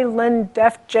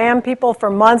Jam people for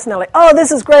months, and they're like, oh,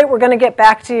 this is great, we're going to get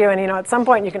back to you. And, at some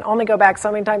point, you can only go back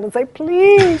so many times and say,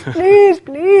 please, please,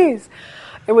 please.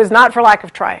 It was not for lack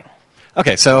of trying.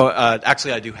 Okay, so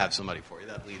actually I do have somebody for you.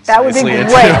 That would be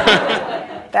great.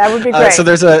 That would be great. So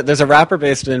there's a rapper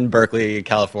based in Berkeley,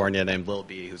 California named Lil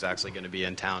B, who's actually going to be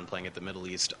in town playing at the Middle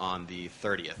East on the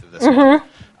 30th of this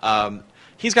month.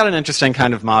 He's got an interesting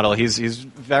kind of model. He's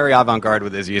very avant-garde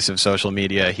with his use of social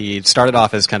media. He started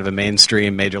off as kind of a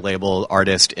mainstream major label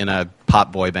artist in a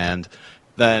pop boy band,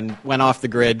 then went off the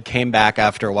grid, came back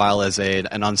after a while as an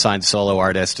unsigned solo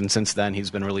artist, and since then he's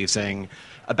been releasing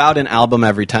about an album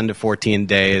every 10 to 14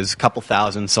 days, a couple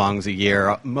thousand songs a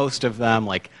year. Most of them,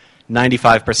 like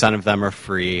 95% of them, are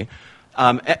free.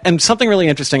 And something really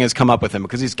interesting has come up with him,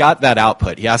 because he's got that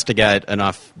output. He has to get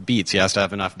enough beats. He has to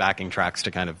have enough backing tracks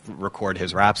to kind of record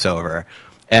his raps over.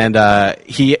 And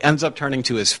he ends up turning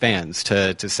to his fans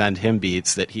to send him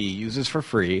beats that he uses for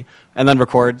free, and then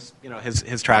records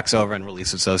his tracks over and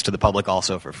releases those to the public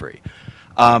also for free.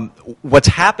 What's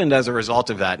happened as a result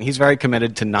of that, and he's very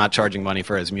committed to not charging money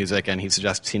for his music, and he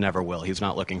suggests he never will. He's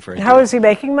not looking for a deal. How is he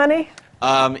making money?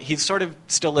 He's sort of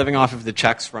still living off of the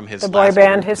checks from his the boy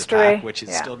band history, which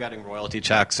he's still getting royalty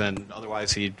checks, and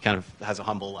otherwise he kind of has a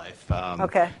humble life.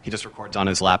 He just records on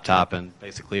his laptop and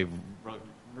basically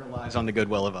relies on the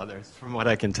goodwill of others, from what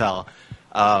I can tell,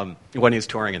 when he's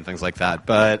touring and things like that.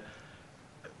 But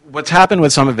what's happened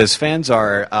with some of his fans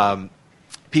are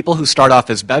people who start off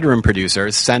as bedroom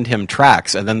producers send him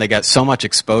tracks, and then they get so much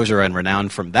exposure and renown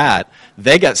from that,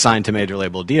 they get signed to major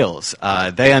label deals.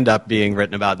 They end up being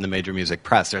written about in the major music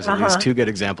press. There's at least two good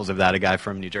examples of that, a guy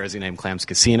from New Jersey named Clams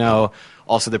Casino,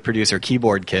 also the producer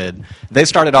Keyboard Kid. They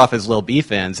started off as Lil B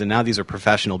fans, and now these are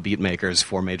professional beat makers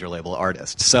for major label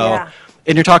artists. So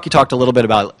in your talk, you talked a little bit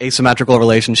about asymmetrical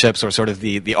relationships, or sort of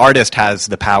the artist has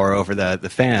the power over the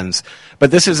fans. But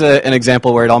this is an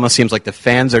example where it almost seems like the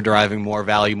fans are deriving more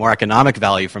value, more economic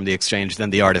value from the exchange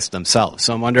than the artists themselves.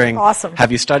 So I'm wondering,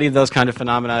 have you studied those kind of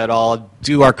phenomena at all?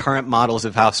 Do our current models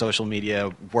of how social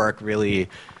media work really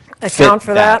account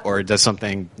for that, or does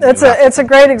something? It's a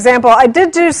great example. I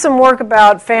did do some work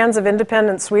about fans of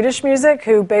independent Swedish music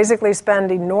who basically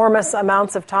spend enormous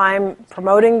amounts of time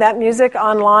promoting that music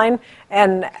online,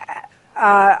 and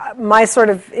my sort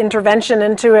of intervention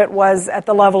into it was at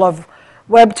the level of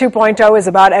Web 2.0 is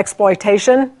about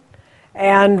exploitation,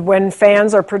 and when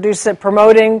fans are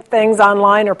promoting things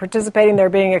online or participating, they're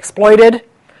being exploited,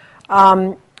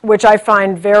 which I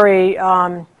find very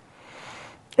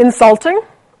insulting.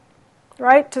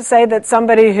 Right? To say that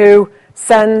somebody who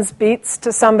sends beats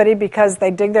to somebody because they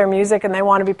dig their music and they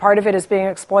want to be part of it is being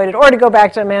exploited. Or to go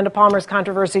back to Amanda Palmer's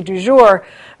controversy du jour,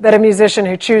 that a musician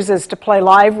who chooses to play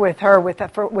live with her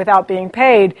without being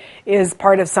paid is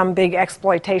part of some big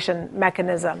exploitation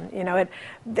mechanism.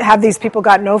 Have these people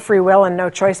got no free will and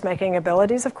no choice-making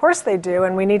abilities? Of course they do,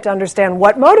 and we need to understand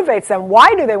what motivates them.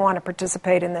 Why do they want to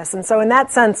participate in this? And so in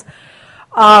that sense,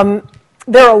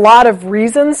 there are a lot of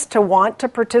reasons to want to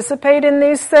participate in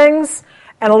these things,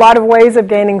 and a lot of ways of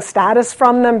gaining status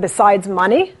from them besides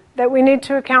money that we need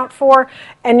to account for.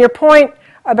 And your point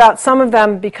about some of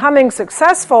them becoming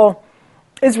successful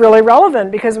is really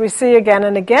relevant because we see again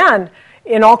and again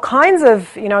in all kinds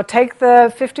of, take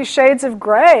the 50 Shades of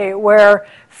Grey, where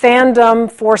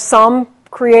fandom for some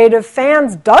creative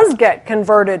fans does get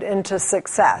converted into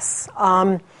success.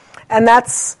 And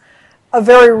that's a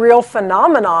very real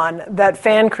phenomenon, that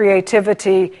fan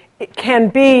creativity, it can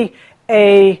be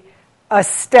a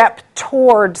step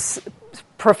towards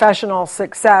professional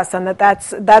success, and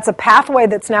that's a pathway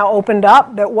that's now opened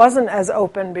up that wasn't as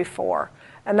open before.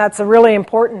 And that's a really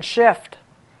important shift.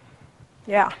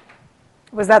 Yeah.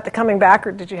 Was that the coming back,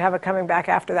 or did you have a coming back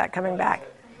after that coming back?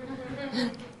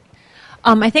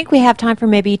 I think we have time for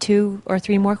maybe 2 or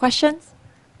 3 more questions.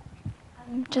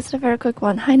 Just a very quick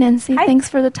one. Hi, Nancy. Hi. Thanks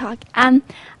for the talk.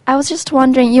 I was just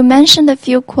wondering, you mentioned a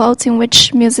few quotes in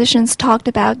which musicians talked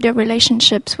about their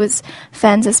relationships with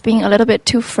fans as being a little bit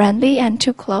too friendly and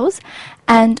too close.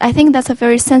 And I think that's a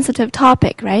very sensitive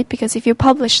topic, right? Because if you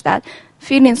publish that,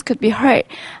 feelings could be hurt.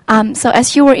 So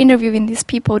as you were interviewing these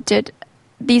people, did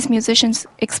these musicians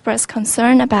express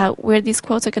concern about where these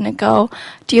quotes are going to go?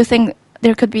 Do you think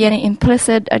there could be any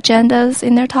implicit agendas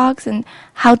in their talks, and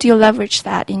how do you leverage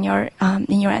that in your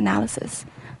analysis?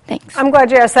 Thanks. I'm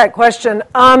glad you asked that question.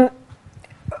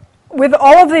 With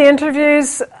all of the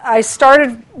interviews, I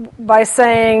started by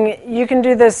saying you can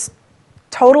do this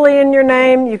totally in your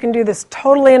name, you can do this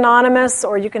totally anonymous,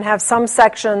 or you can have some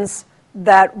sections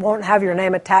that won't have your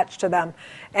name attached to them.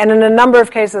 And in a number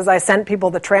of cases, I sent people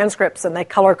the transcripts, and they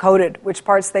color-coded which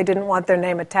parts they didn't want their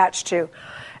name attached to.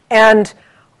 And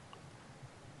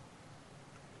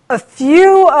a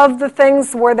few of the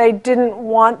things where they didn't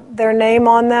want their name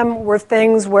on them were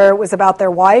things where it was about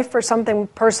their wife or something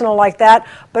personal like that,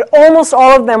 but almost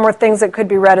all of them were things that could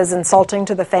be read as insulting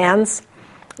to the fans.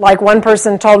 Like one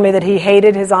person told me that he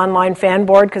hated his online fan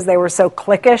board because they were so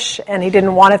cliquish, and he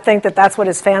didn't want to think that that's what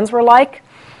his fans were like.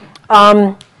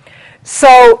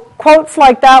 So quotes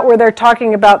like that where they're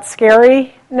talking about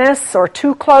scariness or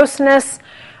too closeness,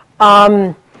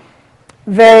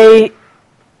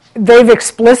 they've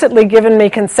explicitly given me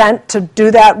consent to do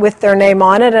that with their name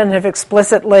on it, and have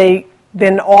explicitly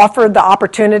been offered the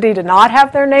opportunity to not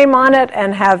have their name on it,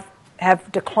 and have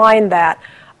declined that.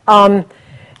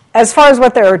 As far as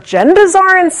what their agendas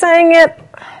are in saying it,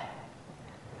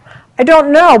 I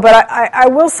don't know, but I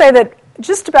will say that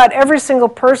just about every single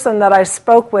person that I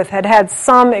spoke with had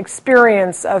some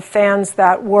experience of fans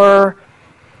that were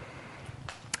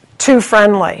too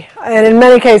friendly, and in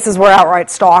many cases were outright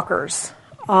stalkers.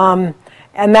 And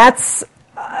that's,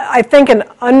 I think, an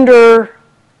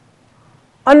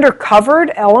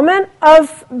undercovered element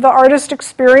of the artist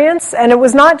experience. And it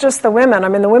was not just the women. I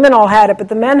mean, the women all had it, but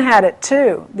the men had it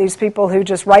too. These people who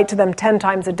just write to them 10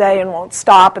 times a day and won't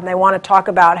stop, and they want to talk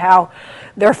about how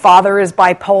their father is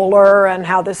bipolar and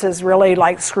how this has really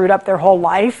screwed up their whole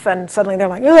life. And suddenly they're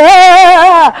like,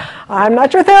 ah, I'm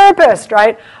not your therapist,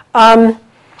 right?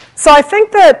 So I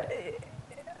think that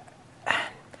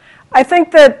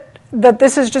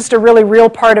this is just a really real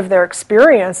part of their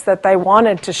experience that they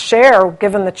wanted to share,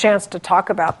 given the chance to talk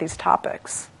about these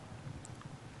topics.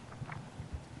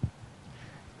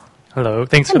 Hello,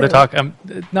 thanks for the talk.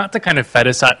 Not to kind of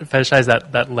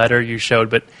fetishize that letter you showed,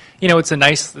 but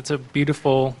it's a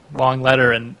beautiful long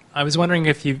letter, and I was wondering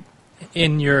if you,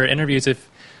 in your interviews, if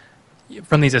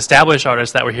from these established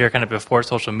artists that were here kind of before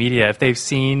social media, if they've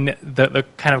seen the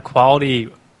kind of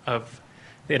quality of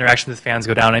the interaction with fans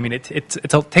go down. I mean, it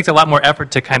takes a lot more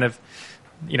effort to kind of,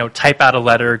 type out a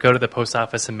letter, go to the post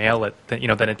office and mail it,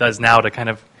 than it does now to kind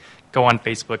of go on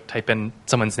Facebook, type in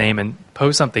someone's name and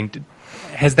post something.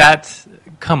 Has that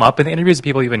come up in the interviews? Do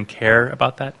people even care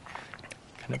about that?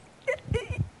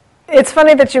 It's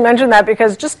funny that you mentioned that,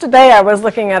 because just today I was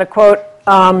looking at a quote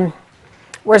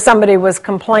where somebody was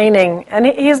complaining, and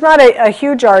he's not a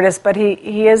huge artist, but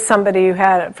he is somebody who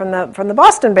had from the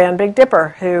Boston band Big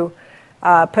Dipper, who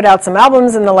put out some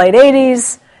albums in the late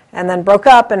 80s and then broke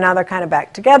up, and now they're kind of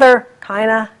back together,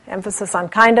 emphasis on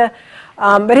kinda.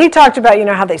 But he talked about,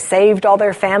 how they saved all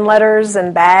their fan letters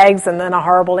in bags, and then a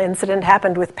horrible incident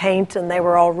happened with paint and they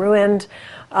were all ruined.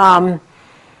 But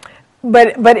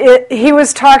he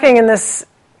was talking in this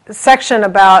section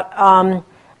about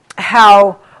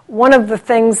how one of the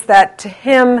things that to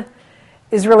him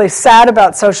is really sad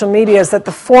about social media is that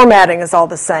the formatting is all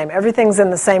the same. Everything's in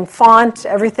the same font,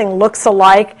 everything looks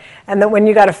alike, and that when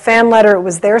you got a fan letter, it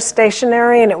was their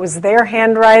stationery, and it was their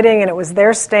handwriting, and it was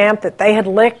their stamp that they had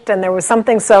licked, and there was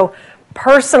something so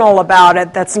personal about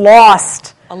it that's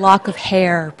lost A lock of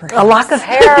hair, perhaps. A lock of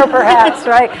hair, perhaps,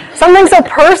 right? Something so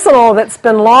personal that's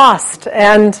been lost.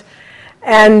 And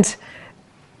so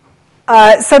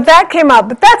that came up.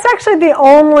 But that's actually the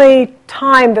only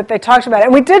time that they talked about it.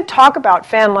 And we did talk about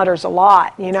fan letters a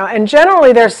lot, you know. And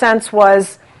generally their sense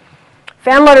was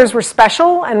fan letters were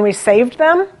special and we saved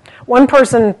them. One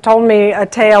person told me a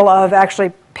tale of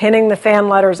actually pinning the fan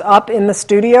letters up in the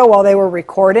studio while they were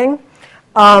recording.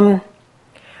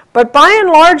 But by and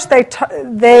large,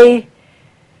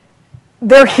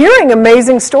 they're hearing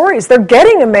amazing stories. They're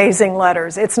getting amazing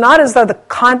letters. It's not as though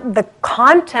the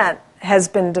content has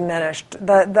been diminished.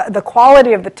 The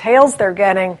quality of the tales they're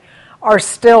getting are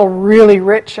still really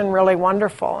rich and really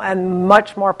wonderful and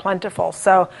much more plentiful.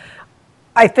 So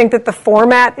I think that the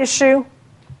format issue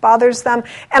bothers them.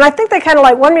 And I think they kind of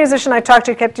like, one musician I talked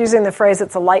to kept using the phrase,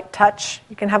 it's a light touch.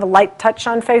 You can have a light touch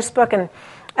on Facebook, and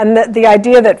the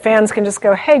idea that fans can just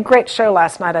go, hey, great show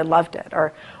last night, I loved it,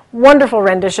 or wonderful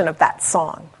rendition of that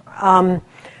song.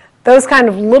 Those kind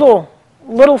of little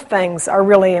things are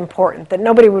really important that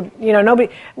nobody would,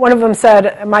 one of them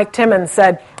said, Mike Timmons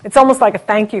said, it's almost like a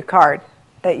thank you card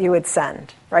that you would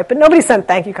send, right? But nobody sent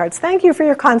thank you cards. Thank you for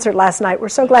your concert last night. We're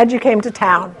so glad you came to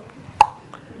town.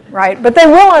 Right, but they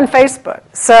will on Facebook.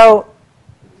 So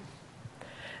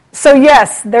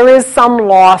yes, there is some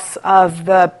loss of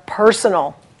the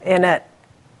personal in it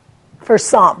for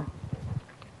some.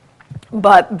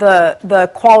 But the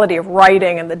quality of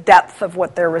writing and the depth of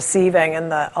what they're receiving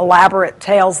and the elaborate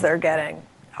tales they're getting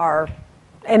are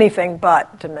anything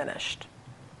but diminished.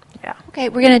 Yeah. Okay,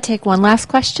 we're going to take one last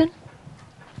question.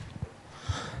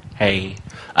 Hey,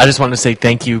 I just wanted to say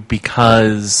thank you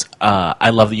because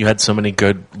I love that you had so many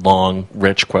good, long,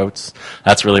 rich quotes.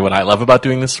 That's really what I love about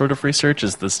doing this sort of research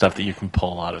is the stuff that you can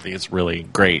pull out of these really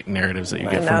great narratives that you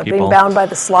get from people. Being bound by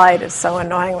the slide is so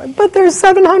annoying. But there's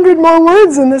 700 more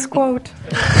words in this quote.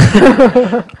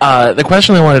 The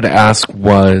question I wanted to ask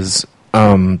was,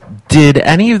 did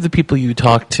any of the people you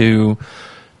talked to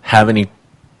have any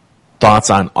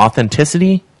thoughts on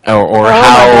authenticity? Or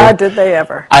how? My God, did they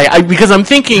ever? Because I'm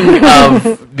thinking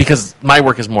of, because my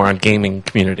work is more on gaming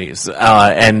communities,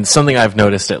 and something I've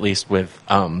noticed, at least with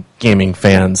gaming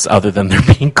fans, other than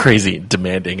they're being crazy,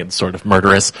 demanding, and sort of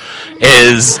murderous,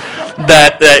 is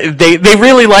that they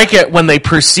really like it when they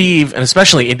perceive, and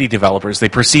especially indie developers, they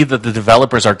perceive that the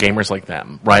developers are gamers like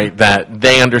them, right? That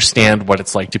they understand what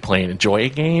it's like to play and enjoy a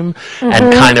game,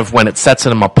 and kind of when it sets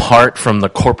them apart from the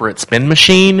corporate spin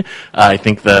machine. I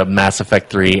think the Mass Effect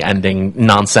 3 ending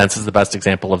nonsense is the best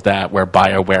example of that, where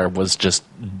BioWare was just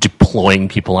deploying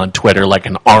people on Twitter like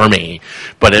an army,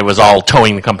 but it was all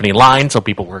towing the company line, so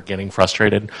people were getting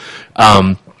frustrated.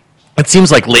 It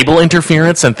seems like label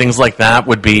interference and things like that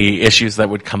would be issues that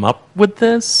would come up with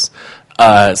this.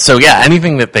 So yeah,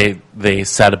 anything that they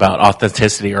said about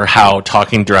authenticity or how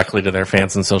talking directly to their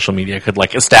fans on social media could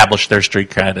like establish their street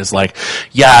cred is like,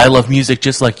 yeah, I love music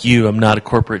just like you. I'm not a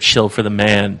corporate shill for the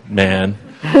man.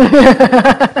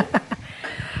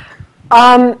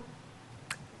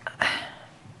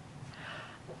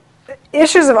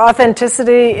 Issues of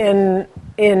authenticity in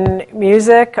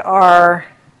music are,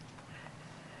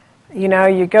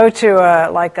 you go to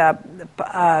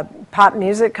a pop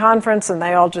music conference and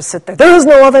they all just sit there. There is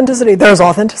no authenticity. There's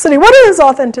authenticity. What is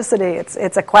authenticity?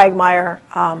 It's a quagmire.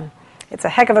 It's a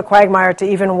heck of a quagmire to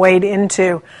even wade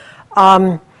into.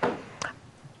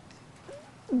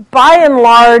 By and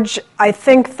large, I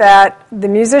think that the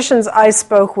musicians I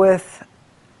spoke with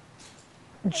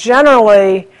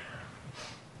generally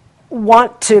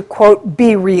want to, quote,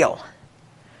 be real,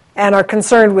 and are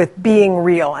concerned with being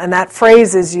real. And that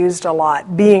phrase is used a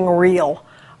lot, being real.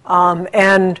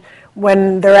 And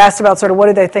when they're asked about sort of what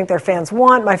do they think their fans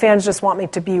want, my fans just want me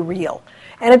to be real.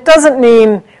 And it doesn't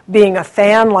mean being a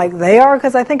fan like they are,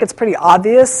 because I think it's pretty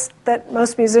obvious that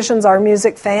most musicians are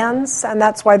music fans, and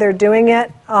that's why they're doing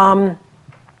it. So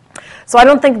I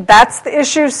don't think that's the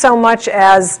issue so much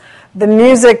as the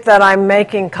music that I'm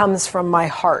making comes from my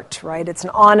heart, right? It's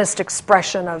an honest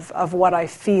expression of what I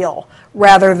feel,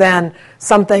 rather than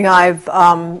something I've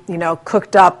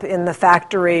cooked up in the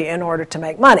factory in order to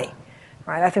make money,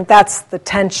 right? I think that's the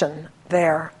tension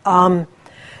there.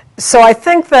 So I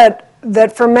think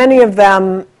that for many of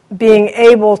them, being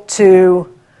able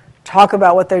to talk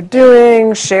about what they're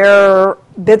doing, share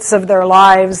bits of their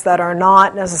lives that are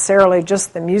not necessarily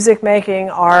just the music making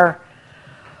are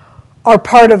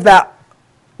part of that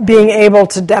being able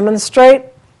to demonstrate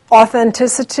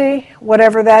authenticity,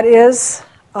 whatever that is.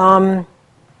 I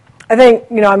think,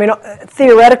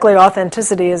 theoretically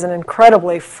authenticity is an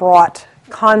incredibly fraught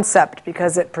concept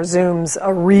because it presumes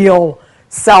a real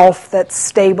self that's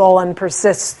stable and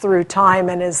persists through time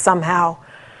and is somehow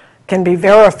can be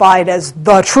verified as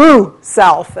the true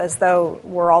self, as though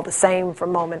we're all the same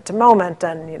from moment to moment.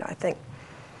 And I think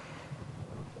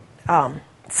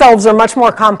selves are much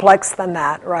more complex than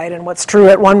that, right? And what's true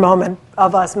at one moment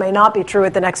of us may not be true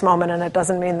at the next moment, and it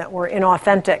doesn't mean that we're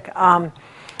inauthentic.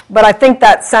 But I think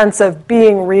that sense of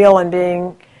being real and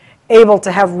being able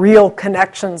to have real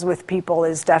connections with people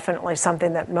is definitely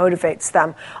something that motivates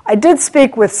them. I did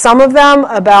speak with some of them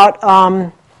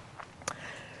about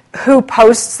who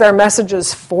posts their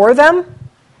messages for them.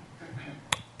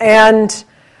 And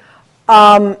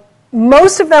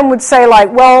most of them would say,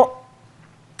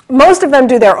 most of them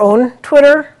do their own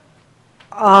Twitter.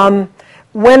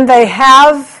 When they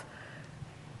have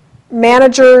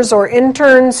managers or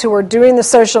interns who are doing the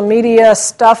social media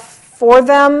stuff for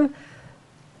them,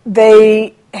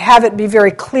 they have it be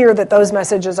very clear that those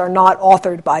messages are not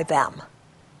authored by them,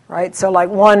 right? So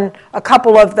a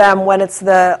couple of them, when it's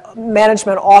the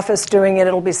management office doing it,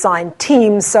 it'll be signed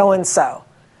team so-and-so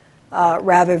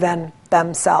rather than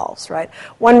themselves, right?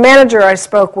 One manager I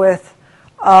spoke with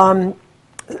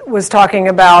was talking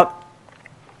about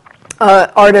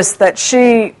an artist that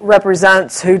she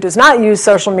represents who does not use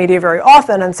social media very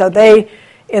often, and so they,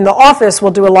 in the office,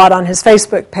 will do a lot on his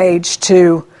Facebook page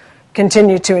to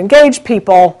continue to engage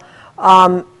people,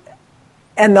 and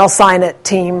they'll sign it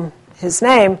team, his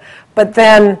name. But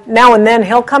then now and then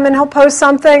he'll come and he'll post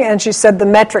something, and she said the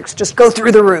metrics just go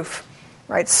through the roof,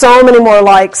 right? So many more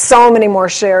likes, so many more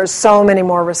shares, so many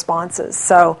more responses.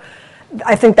 So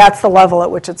I think that's the level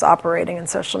at which it's operating in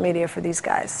social media for these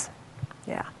guys.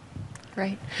 Yeah.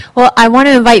 Great. Well, I want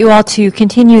to invite you all to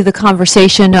continue the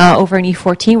conversation over in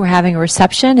E14. We're having a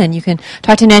reception, and you can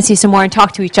talk to Nancy some more and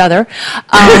talk to each other.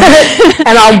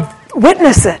 And I'll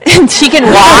witness it. She can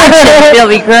watch it. It'll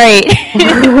be great.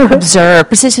 Observe.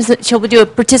 She'll do a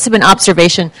participant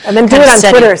observation. And then do it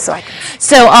on Twitter. So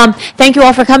thank you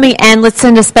all for coming, and let's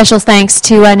send a special thanks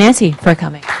to Nancy for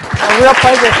coming. A real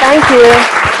pleasure. Thank you.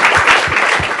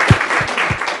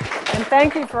 And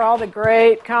thank you for all the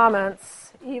great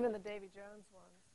comments, even the Davy Jones.